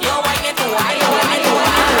 you're whining too hard. You're whining too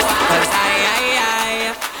hard. 'Cause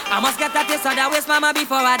I must get that taste of that waste, mama,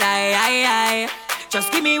 before I die.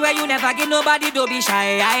 Just give me where you never give nobody, don't be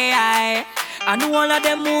shy. I know all of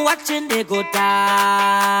them who watching, they go tap.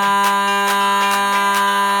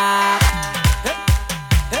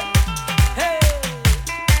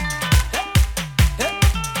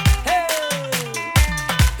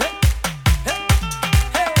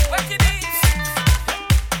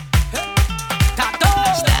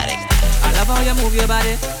 I love how you move your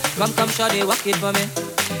body. Come, shawty, walk it for me.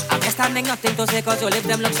 I'm just standing nothing to say, cause your lips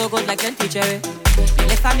them look so good like plenty cherry. You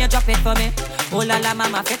lift and you drop it for me. Oh la la,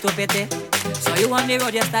 mama, fit to pity. So you on the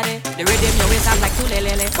road yesterday. The rhythm your waist up like two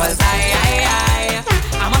lele. Cause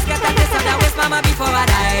I must get that taste of that waist, mama, before I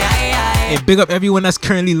die. Hey, big up everyone that's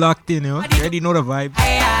currently locked in, yo. You already know the vibe.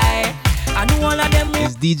 I I know all of them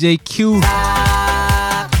It's DJ Q.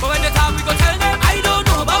 But when they talk, we go tell them I don't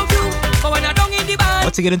know about you. But when I don't in the band,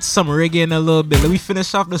 About to get into some reggae in a little bit. Let me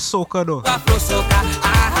finish off the soca though. Afro soca.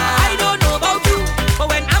 I don't know about you. But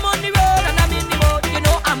when I'm on the road and I'm in the mode, you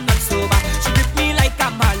know I'm not sober. She grip me like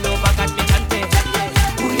I'm all over, got me chanting.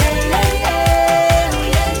 Ooh yeah yeah yeah, ooh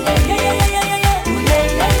yeah yeah yeah yeah yeah yeah, ooh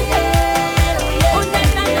yeah yeah yeah, oh na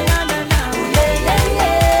na na na na, ooh yeah yeah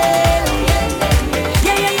yeah, ooh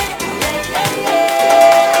yeah yeah yeah,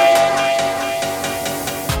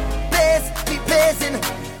 Bass, we blazing,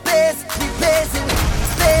 bass, we blazing,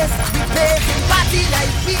 bass, we blazing. Party like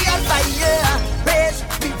we on fire. Rage,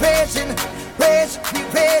 we raging, rage, we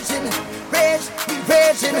raging, rage, we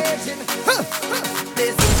raging.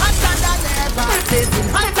 Blazing hotter than ever, blazing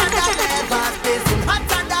hotter than ever, blazing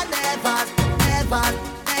hotter than ever, ever,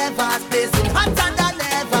 ever, blazing hotter than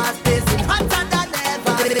ever, blazing hotter than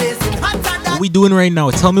ever, blazing hotter than. What we doing right now?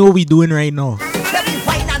 Tell me what we doing right now. Let me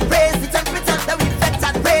wine and raise the temperature. Let me flex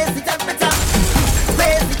and raise the temperature.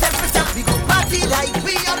 Raise the temperature. We go party like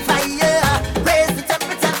we on fire. Raise the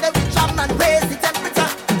temperature. Let me jump and raise the temperature.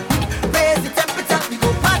 Raise the temperature. We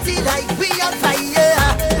go party like we on fire.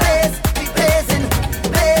 Blaze, we blazing.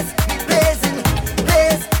 Blaze, we blazing.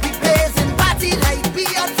 Blaze, we blazing. Party like we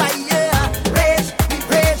on fire. Rage, we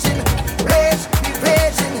raging. Rage, we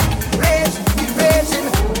raging. Rage, we raging.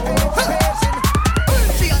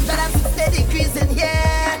 360 degrees in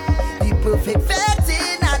here, the perfect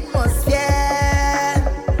fetting atmosphere.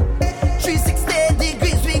 360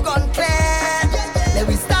 degrees we gone clear. Then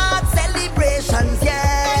we start celebrations,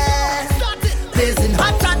 yeah. Blazing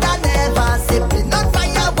hotter than ever, sipping on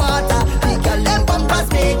fire water. The girl them bumpers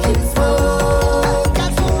making smoke.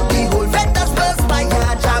 The whole vendors burst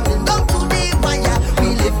fire, jamming down to the wire. We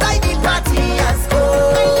live by the party as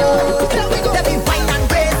code. Let me wine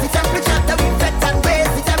and raise the temperature. Let me flex and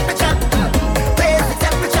raise the temperature. Raise the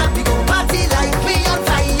temperature. We go party like we on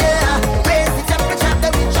fire. Raise the temperature.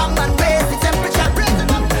 Let me jump and raise the temperature.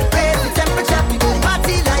 Raise the temperature. We go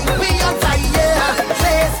party like we on fire.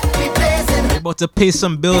 Blaze, we blazing. About to pay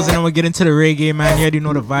some bills and then we'll get into the reggae, man. You already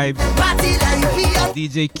know the vibes. Party like we on.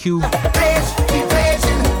 DJ Q. Rage, we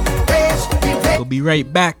raging. Rage, we raging. We'll be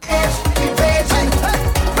right back. Head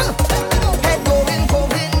going,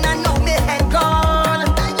 going, and now me head gone.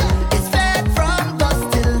 It's fed from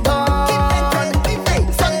dusk till dawn. Hey,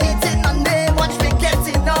 sun beating on me, watch me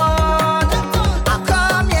getting on. I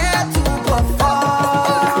come here to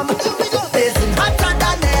perform. Blazing hotter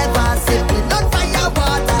than ever, sipping on fire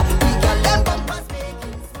water. We got them bumpers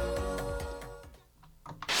making.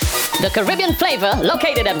 The Caribbean Flavor,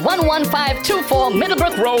 located at 11524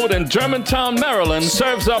 Middlebrook Road in Germantown, Maryland,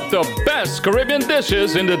 serves up the best Caribbean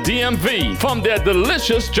dishes in the DMV. From their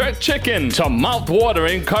delicious jerk chicken to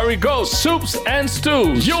mouth-watering curry goat, soups and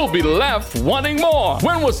stews, you'll be left wanting more.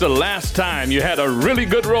 When was the last time you had a really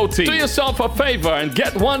good roti? Do yourself a favor and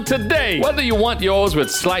get one today. Whether you want yours with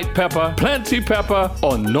slight pepper, plenty pepper,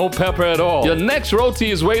 or no pepper at all, your next roti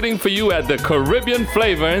is waiting for you at the Caribbean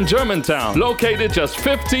Flavor in Germantown, located just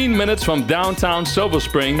 15 minutes from downtown Silver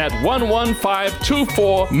Spring at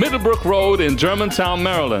 11524 Middlebrook Road in Germantown,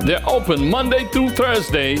 Maryland. They're open Monday through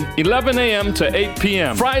Thursday, 11 a.m. to 8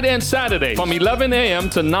 p.m. Friday and Saturday from 11 a.m.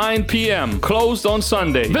 to 9 p.m. Closed on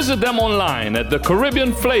Sunday. Visit them online at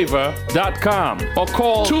thecaribbeanflavor.com or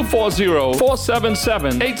call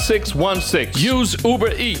 240-477-8616. Use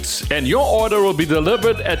Uber Eats and your order will be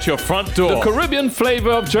delivered at your front door. The Caribbean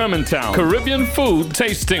Flavor of Germantown. Caribbean food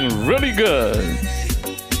tasting really good.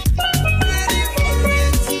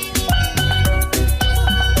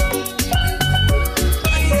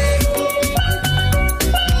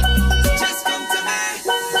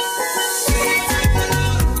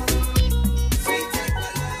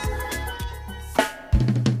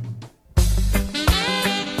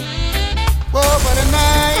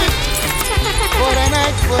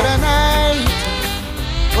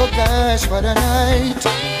 Oh gosh, what a night.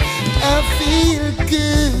 I feel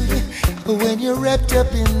good when you're wrapped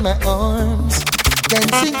up in my arms,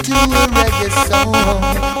 dancing to a reggae song.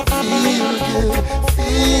 Feel good,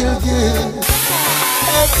 feel good.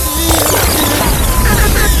 I feel good.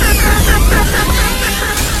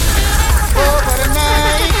 Oh, what a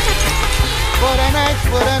night. What a night,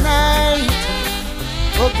 what a night.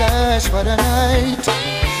 Oh gosh, what a night.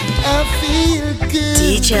 I feel good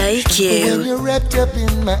DJ Q. when you're wrapped up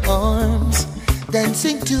in my arms,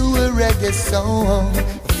 dancing to a reggae song.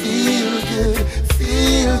 Feel good,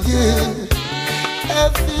 feel good. I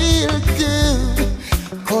feel good,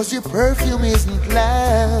 'cause your perfume isn't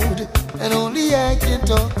loud, and only I can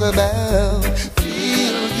talk about.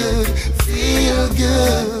 Feel good, feel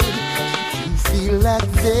good. You feel like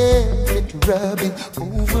velvet rubbing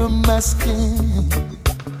over my skin.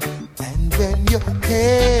 And when your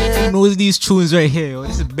hair Who knows these tunes right here? Yo?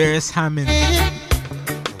 This is Barris Hammond.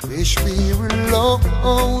 wish we were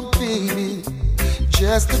alone, baby,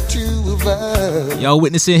 just the two of us. Y'all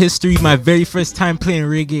witnessing history, my very first time playing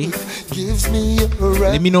reggae. Gives me a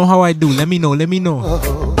right. Let me know how I do. Let me know.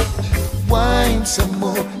 Wine some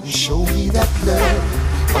more and show me that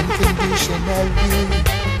love unconditionally.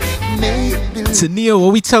 Maybe To Neo,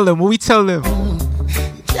 what we tell them?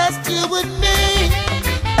 just you and me.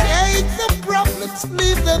 Take the problems,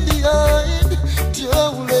 leave them behind.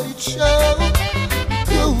 Don't let it show.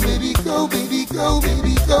 Go, baby, go, baby, go,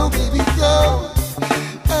 baby, go, baby, go.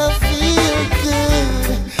 I feel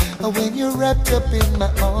good when you're wrapped up in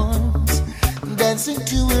my arms, dancing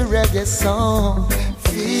to a reggae song.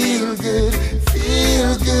 Feel good,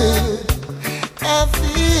 I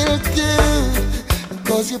feel good,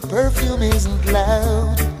 'cause your perfume isn't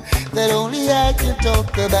loud, that only I can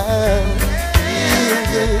talk about. Feel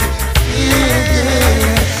good.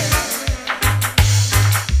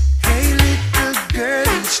 Hey little girl,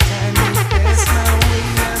 each time you pass my way,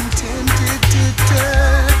 I'm tempted to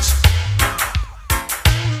touch.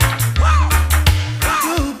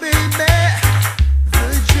 Oh baby, the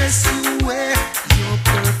dress you wear, your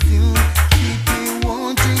perfume, keep me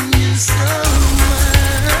wanting you so much.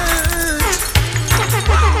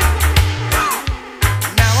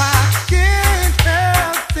 Now I can't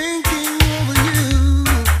help thinking over you,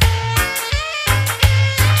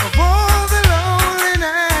 of all the lonely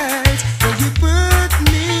nights that you put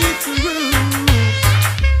me through.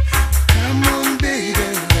 Come on baby,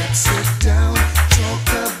 let's sit down, talk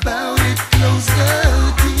about it closer,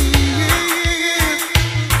 dear.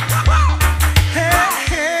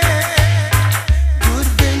 Hey, good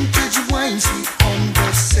vintage wine, sweet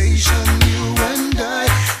conversation, you and I,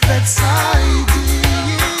 that's ideal.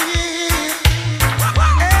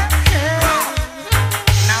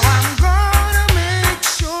 Now I'm gonna make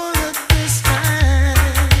sure that this time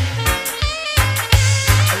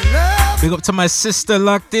I love Big up to my sister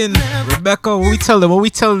locked in, Rebecca. What we tell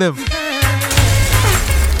them?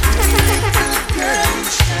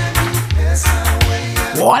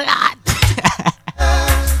 Voila!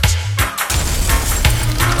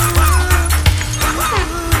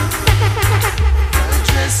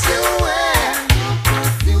 dress you wear, your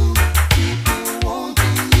perfume, keep me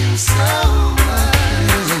wanting you so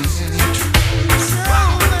much.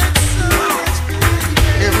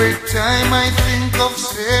 Every time I think of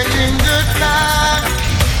saying goodbye,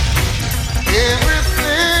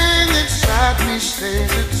 everything inside me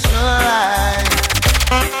says it's a lie.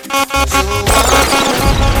 So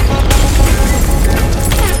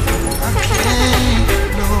I can't,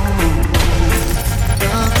 no,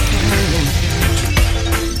 I can't.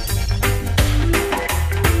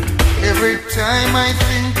 Every time I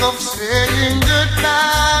think of saying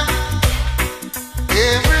goodbye,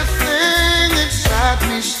 everything inside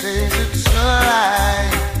me says it's a lie.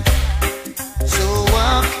 So I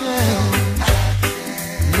can't,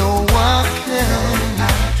 no I can't,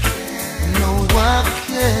 no I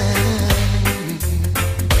can't.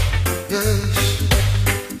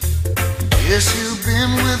 Yes, you've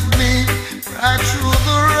been with me right through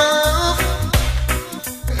the rough,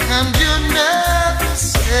 and you never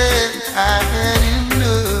said I had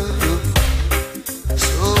enough.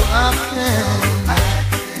 So I can't,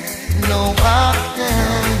 no I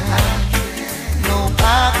can't, no I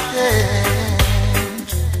can't.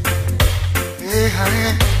 Hey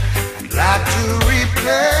honey, I'd like to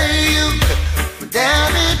repay you for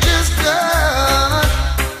damages done.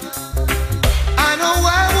 I know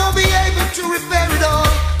I won't be able to repair it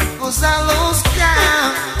all, 'cause I lost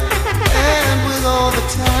count. And with all the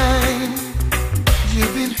time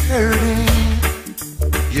you've been hurting,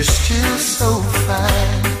 you're still so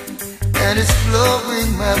fine, and it's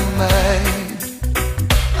blowing my mind.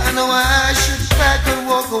 I know I should pack and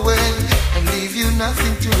walk away and leave you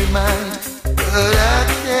nothing to remind, but I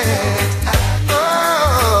can't.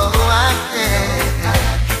 Oh, I can't.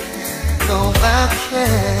 No, I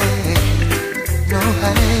can't. No,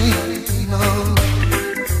 honey, no.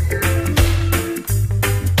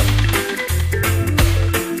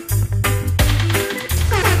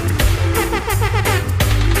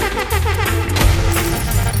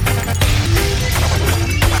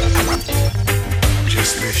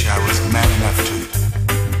 Just wish I was man enough to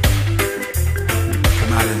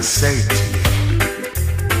come out and say it to you.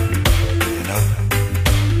 You know?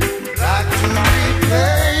 Like to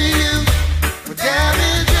repay you for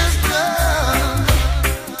damages done.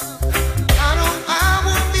 I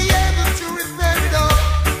won't be able to repair it all,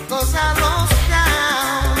 'cause I lost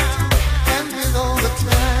count. And with all the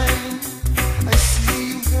time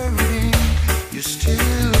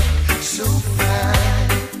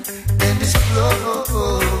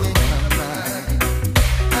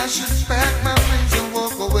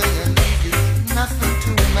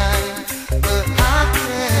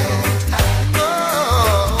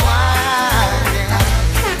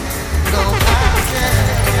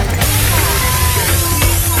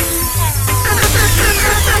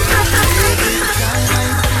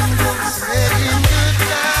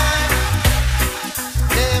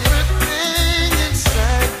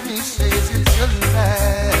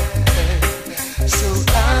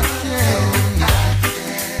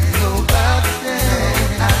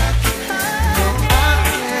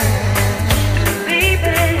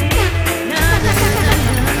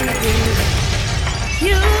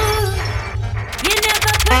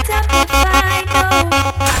put up a fight, no.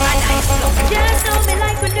 Just know me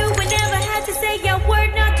like we knew we never had to say a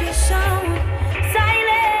word, not just show.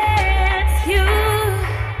 Silence you.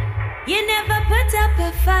 You never put up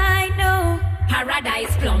a fight, no.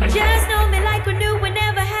 Paradise plum. Just know me like we knew we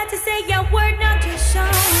never had to say a word, not just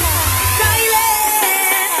show.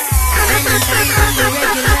 Silence.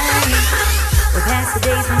 We're past the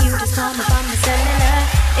days when you just call me from the cellular.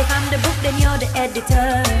 If I'm the book, then you're the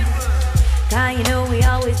editor. Cause you know we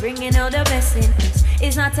always bringing all the best in us.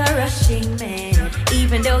 It's not a rushing, man.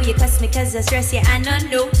 Even though you cuss me cause I stress you, I'm not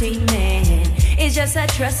noting, man. It's just a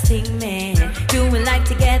trusting, man. Doing life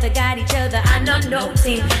together, got each other, I'm not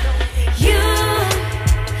noting.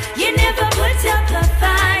 You never put up a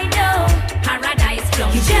fight, no. Paradise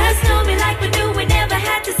plum. You just know me like we knew we never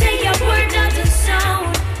had to say a word, not a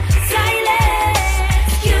sound. Silence,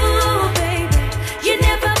 you, baby. You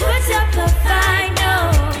never put up a fight,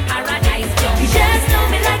 no. Paradise plum. You just know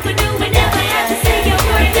me like we knew we never had to say a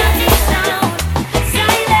word, not a sound.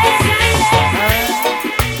 Silence.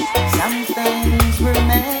 Some things were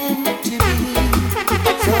meant to be,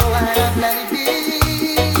 so I'll let it be.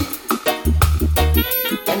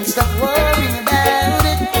 And stop worrying about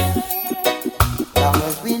it. Long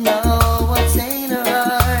as we know what's in our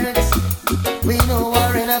hearts, we know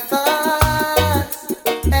we're in our thoughts.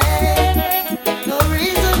 Hey, no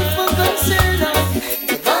reason for concern.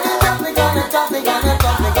 They're gonna talk, they're gonna talk, they're gonna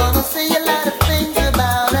talk, they're gonna say a lot of things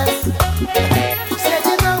about us. Said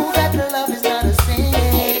you know that love is not a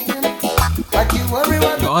sin, but you worry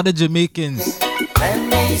what Yo, all the Jamaicans, when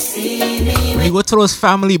they see me. when you go to those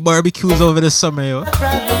family barbecues over the summer, yo,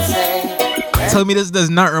 Problem say, tell me this does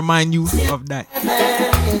not remind you of that.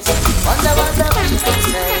 wonder what the people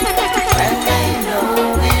say when they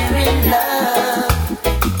know we're in love.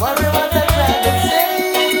 Worry what the problem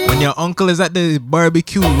say. When your uncle is at the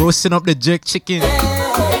barbecue roasting up the jerk chicken,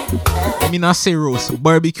 I mean not say roast,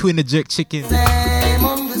 barbecuing the jerk chicken, Same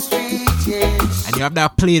on the street, yes. and you have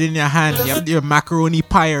that plate in your hand, you have your macaroni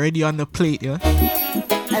pie already on the plate, yo.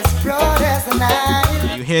 As broad as the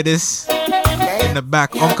night. You hear this in the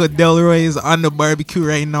back? Uncle Delroy is on the barbecue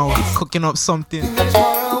right now, cooking up something. And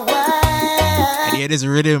you hear this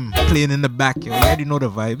rhythm playing in the back, yo. You already know the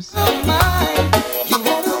vibes. You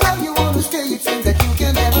wanna go, you wanna stay. You think that you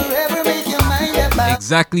can never ever make your mind up about.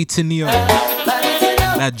 Exactly to Neo. But if you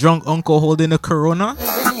know, That drunk uncle holding a Corona.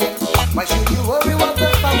 why should you worry what the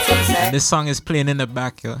folks will say? And this song is playing in the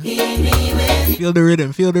back, yo. Keep me with. Feel the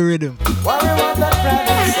rhythm, feel the rhythm. Worry what the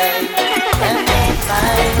problem say when they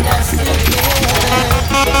find us together.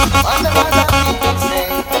 Wonder what the people say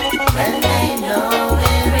when they know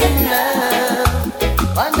we're in love.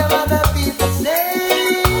 Wonder what the people say.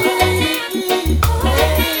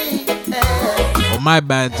 Oh, my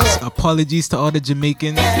bad. Just apologies to all the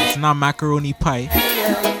Jamaicans. It's not macaroni pie.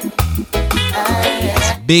 It's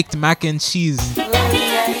baked mac and cheese.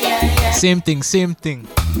 Same thing, same thing.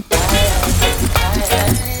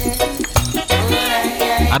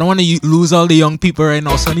 I don't want to lose all the young people right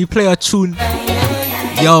now. So when you play a tune,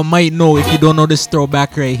 y'all might know if you don't know this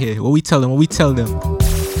throwback right here. What we tell them, what we tell them.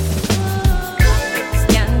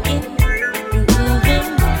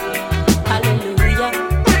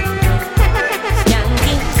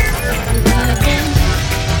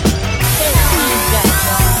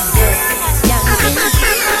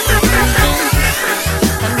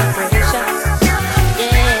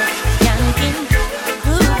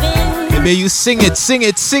 Baby, you sing it, sing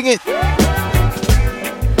it, sing it.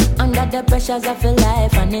 Under the pressures of your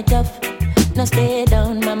life and it tough. No stay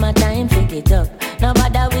down, mama, time pick it up. No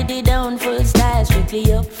bother with the down, full style,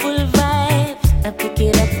 strictly up, full vibes. Now pick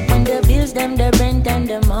it up when the bills, them, the rent and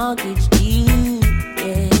the mortgage due.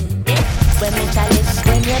 Yeah. When me chalice,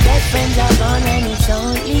 when your best friends are gone and it's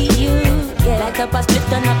only you. Yeah, like up a split,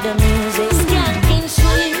 turn up the music. Skanking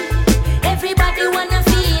sweet, everybody wanna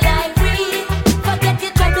feel like free. Forget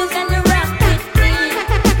your troubles and the rock with me.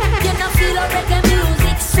 You know feel a reggae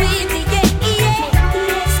music sweet, yeah,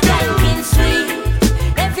 yeah. Skanking sweet,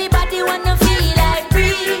 everybody wanna feel like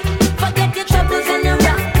free. Forget your troubles and the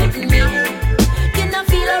rock with me. You know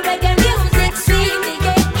feel a reggae music sweet,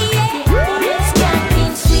 yeah, yeah.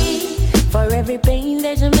 Skanking sweet, for every pain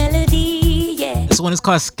there's a melody, yeah. This one is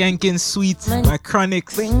called Skanking Sweet by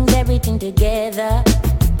Chronix. Brings everything together.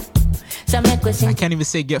 So make we sing. I can't even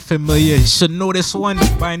say get familiar. You should know this one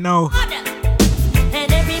by now. And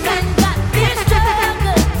every man got their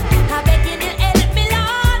struggle. I beg you to help me,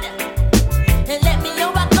 Lord, and let me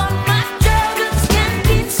overcome my struggles.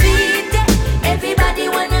 Skanking sweet, yeah. Everybody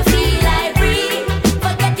wanna feel like free.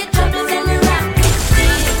 Forget your troubles and the rock with me.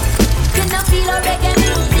 You know feel a reggae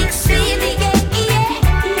music sweet, yeah, yeah.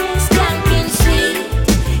 Skanking sweet,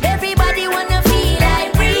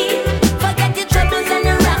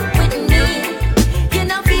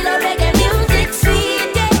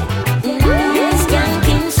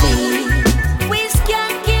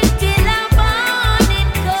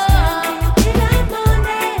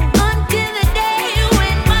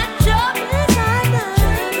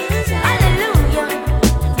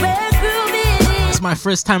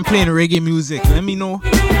 first time playing reggae music. Let me know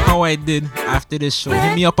how I did after this show.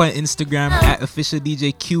 Hit me up on Instagram at official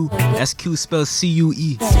DJ Q. That's Q spelled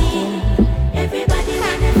CUE.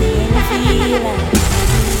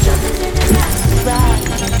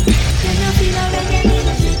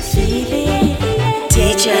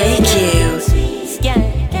 DJ Q.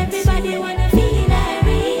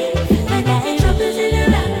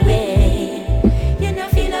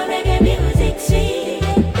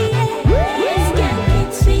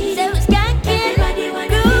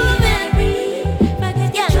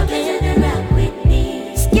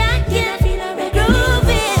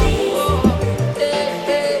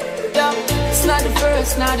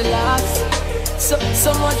 Not the last.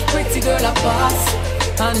 So much pretty girl I pass,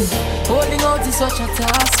 and holding out is such a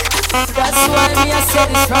task. That's why me I said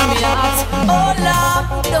this from my heart. Oh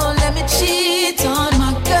Lord, don't let me cheat on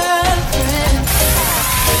my girlfriend.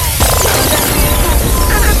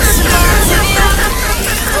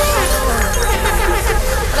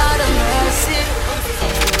 God of mercy.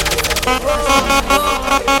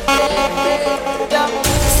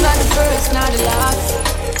 It's not the first, not the last.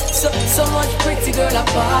 So much pretty girl I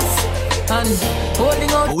pass, and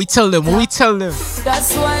holding on. What we tell them?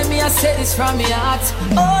 That's why me I say this from my heart.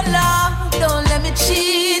 Oh Lord, don't let me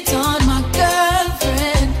cheat on my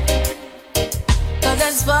girlfriend. Cause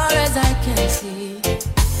as far as I can see,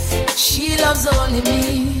 she loves only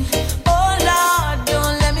me. Oh Lord,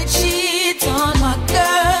 don't let me cheat on my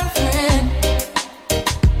girlfriend.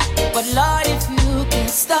 But Lord, if you can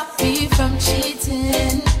stop me from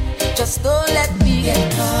cheating, just don't let me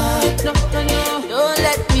get caught. No. Don't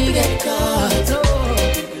let me get caught. No.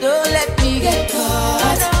 Don't let me get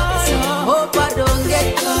caught. So hope I don't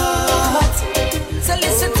get caught. So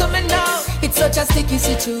listen to me now. It's such a sticky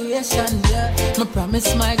situation, yeah. I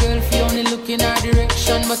promise my girl if you only look in her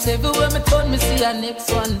direction, but everywhere me turn me see her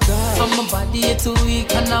next one. And my body is too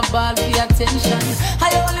weak and I ball for attention.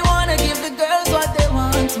 I only wanna give the girls what they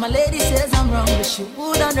want. My lady says I'm wrong, but she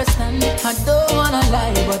would understand. I don't wanna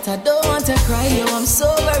lie, but I don't want to cry. Yo, I'm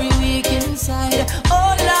so very weak inside.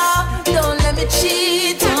 Oh Lord, don't let me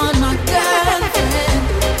cheat on my girlfriend.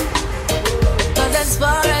 Cause as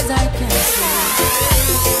far as I can see,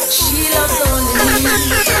 she loves only me.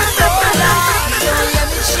 Oh Lord, don't let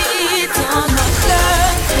me cheat on my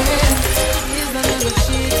girlfriend. Please don't let me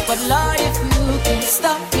cheat. But Lord, if you can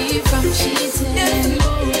stop me from cheating,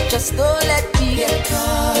 just don't let me get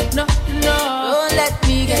caught. No, don't let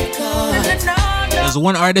me get caught. There's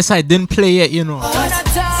one artist I didn't play yet, you know.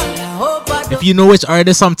 If you know which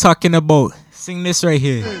artist I'm talking about, sing this right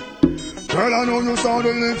here. Girl, I know you saw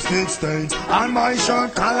the lipstick stains on my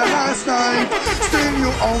shirt collar last night. Still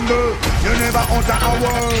you humble, you never utter a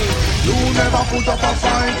word. You never put up a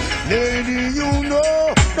fight. Lady, you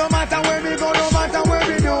know, no matter where we go, no matter where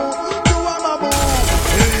we do, you are my boo.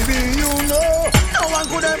 Baby, you know, no one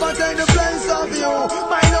could ever take the place of you.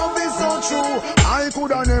 My love is so true. I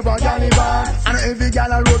could have never done it back. And every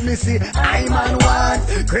gal I wrote me see, I'm on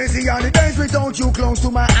one. Crazy are the days without you close to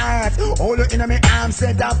my heart. Hold you in my arms,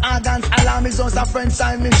 set up organs. Alarm is just a friend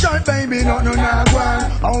sign me short, baby, no one.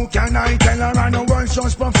 How can I tell her I know words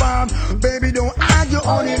just perform? Baby, don't argue,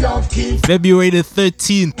 only love keeps. February the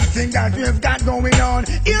 13th. Think that we've got going on.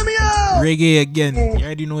 Hear me out. Reggae again. You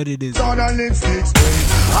already know what it is. Saw the lipstick stain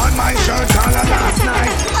on my shirt collar last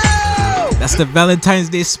night. Oh! That's the Valentine's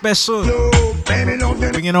Day special. Baby,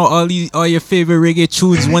 bringing out all your favorite reggae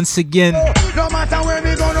tunes once again. No matter where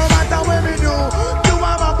we go, no matter where we do, you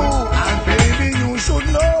are my boo. And baby, you should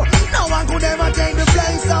know, no one could ever take the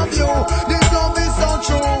place of you. This love is so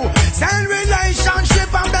true. Send relationship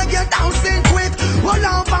and beg you down, stay quick. Hold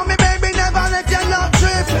on for me, baby, never let your love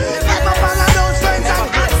trip. Never follow those friends and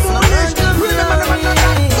act foolish. Remember the man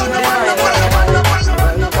that so no one,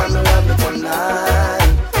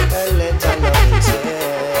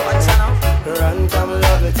 Run, come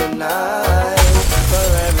love it tonight. For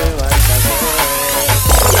everyone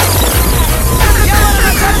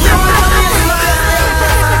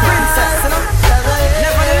princess, you know?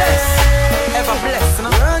 Nevertheless, ever blessed, you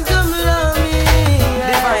know? Run, come love me.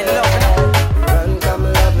 Divine love, you know? Run, come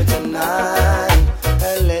love me tonight.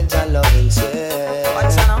 And let your loving share.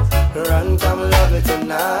 What's that now? Run, come love me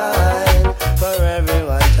tonight. For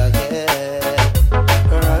everyone to get.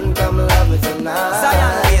 Run, come love me tonight.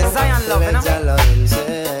 Zion love, you know?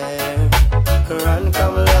 Run,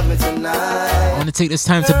 come love me tonight. I want to take this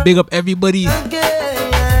time to big up everybody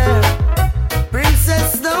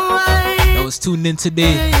Princess, the wine. that was tuned in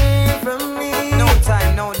today. No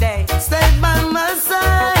time, no day. Stay by my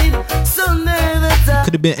side. So never die.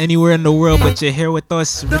 Could have been anywhere in the world, but you're here with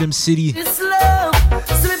us, Rhythm City. This love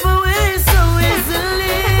slip away so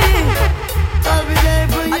easily. I'll be there.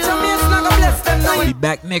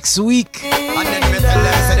 next week. And then me tell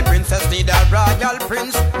them say the princess need a royal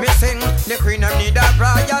prince. Me sing the queen of need a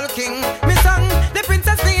royal king. Me sing the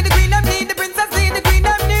princess need the queen of need. The princess need the queen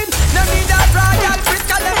of need. No need a royal prince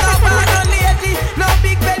 'cause them no want no lady. No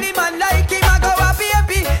big belly man like him a go a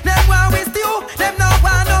baby. Them want with stew. Them no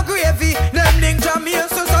want no gravy. Them link Jamaica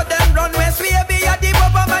so them run west baby. A the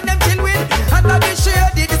bubble man them chill with. And not the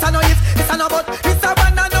shady. This a no if. This a no but. This a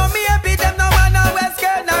one and no maybe. Them no want no west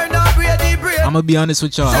girl nor no Brady Brady. I'm gonna be honest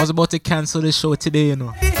with y'all. I was about to cancel this show today, you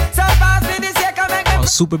know. I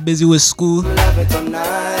was super busy with school.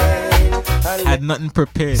 Had nothing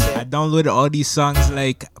prepared. I downloaded all these songs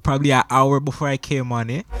like probably an hour before I came on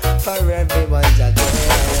it. For everyone that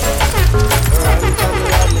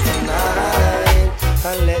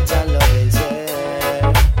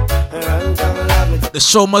The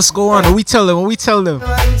show must go on. What we tell them? What we tell them?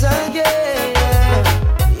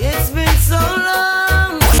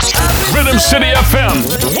 Rhythm City FM,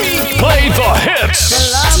 we play the hits.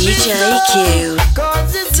 DJ Q.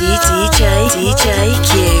 DJ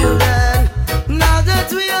Q. Now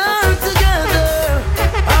that we are together,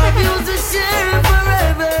 our views are shared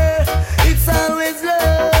forever. It's always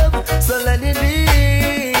love, so let it be.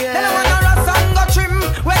 Then I wanna rock and go trim.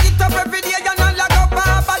 Wake it up every day and I lock up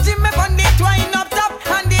a gym. Me pon the twine up top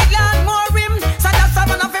and the land more rim. So that's a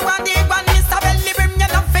man of it one day one Mr. Belly brim. You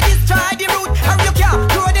love for destroy the root. Or you can't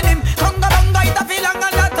grow the limb. Conga bonga it a feel long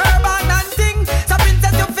and a turban and thing. So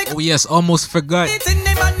princess you fix Oh yes, almost forgot. it in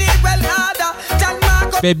the man need well harder. John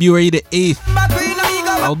Marco February the 8th. McQueen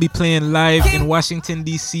amigo. I'll be playing live in Washington,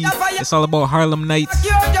 D.C. It's all about Harlem Nights.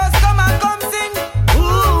 You just come and come sing.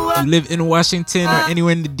 If you live in Washington or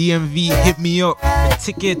anywhere in the DMV, hit me up for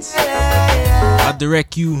tickets. I'll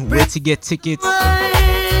direct you where to get tickets.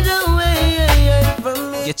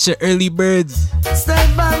 Get your early birds.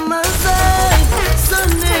 Stay by my side,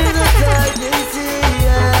 Sunday the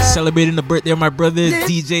darkness. Celebrating the birthday of my brother,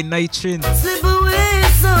 DJ Nitrin. Slip away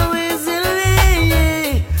so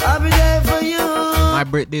easily. I'll be there for you. My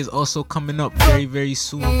birthday is also coming up very, very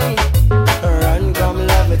soon. Run, come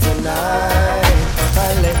love me tonight.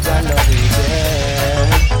 I let you love you.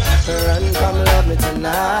 Run, come love me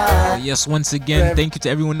tonight. Yes, once again, thank you to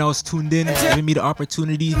everyone that was tuned in, giving me the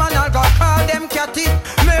opportunity Man, I'll go call them catty.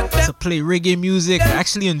 Make them to play reggae music. I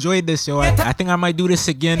actually enjoyed this, yo. I think I might do this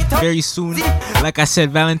again very soon. Like I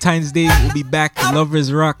said, Valentine's Day, we'll be back.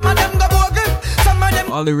 Lovers Rock. go bogle. Some of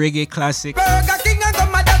them All the reggae classics. Burger King and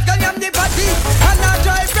come and that's girl, I'm the party. And I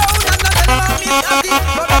drive round and I tell mommy happy.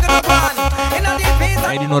 But we're gonna go on. In a deep piece.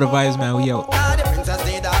 I already know the vibes, man. We out. The princess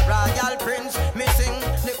need a royal prince. Missing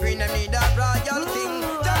the queen and need a royal king.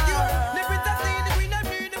 Thank you. The princess need the queen and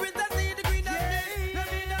need the princess need the queen and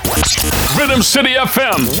need. Rhythm City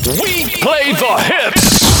FM, we play the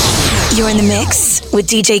hits. You're in the mix with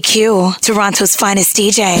DJ Q, Toronto's finest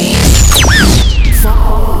DJ.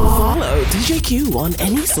 Follow DJ Q on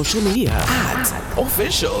any social media at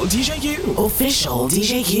Official DJ Q. Official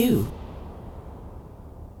DJ Q.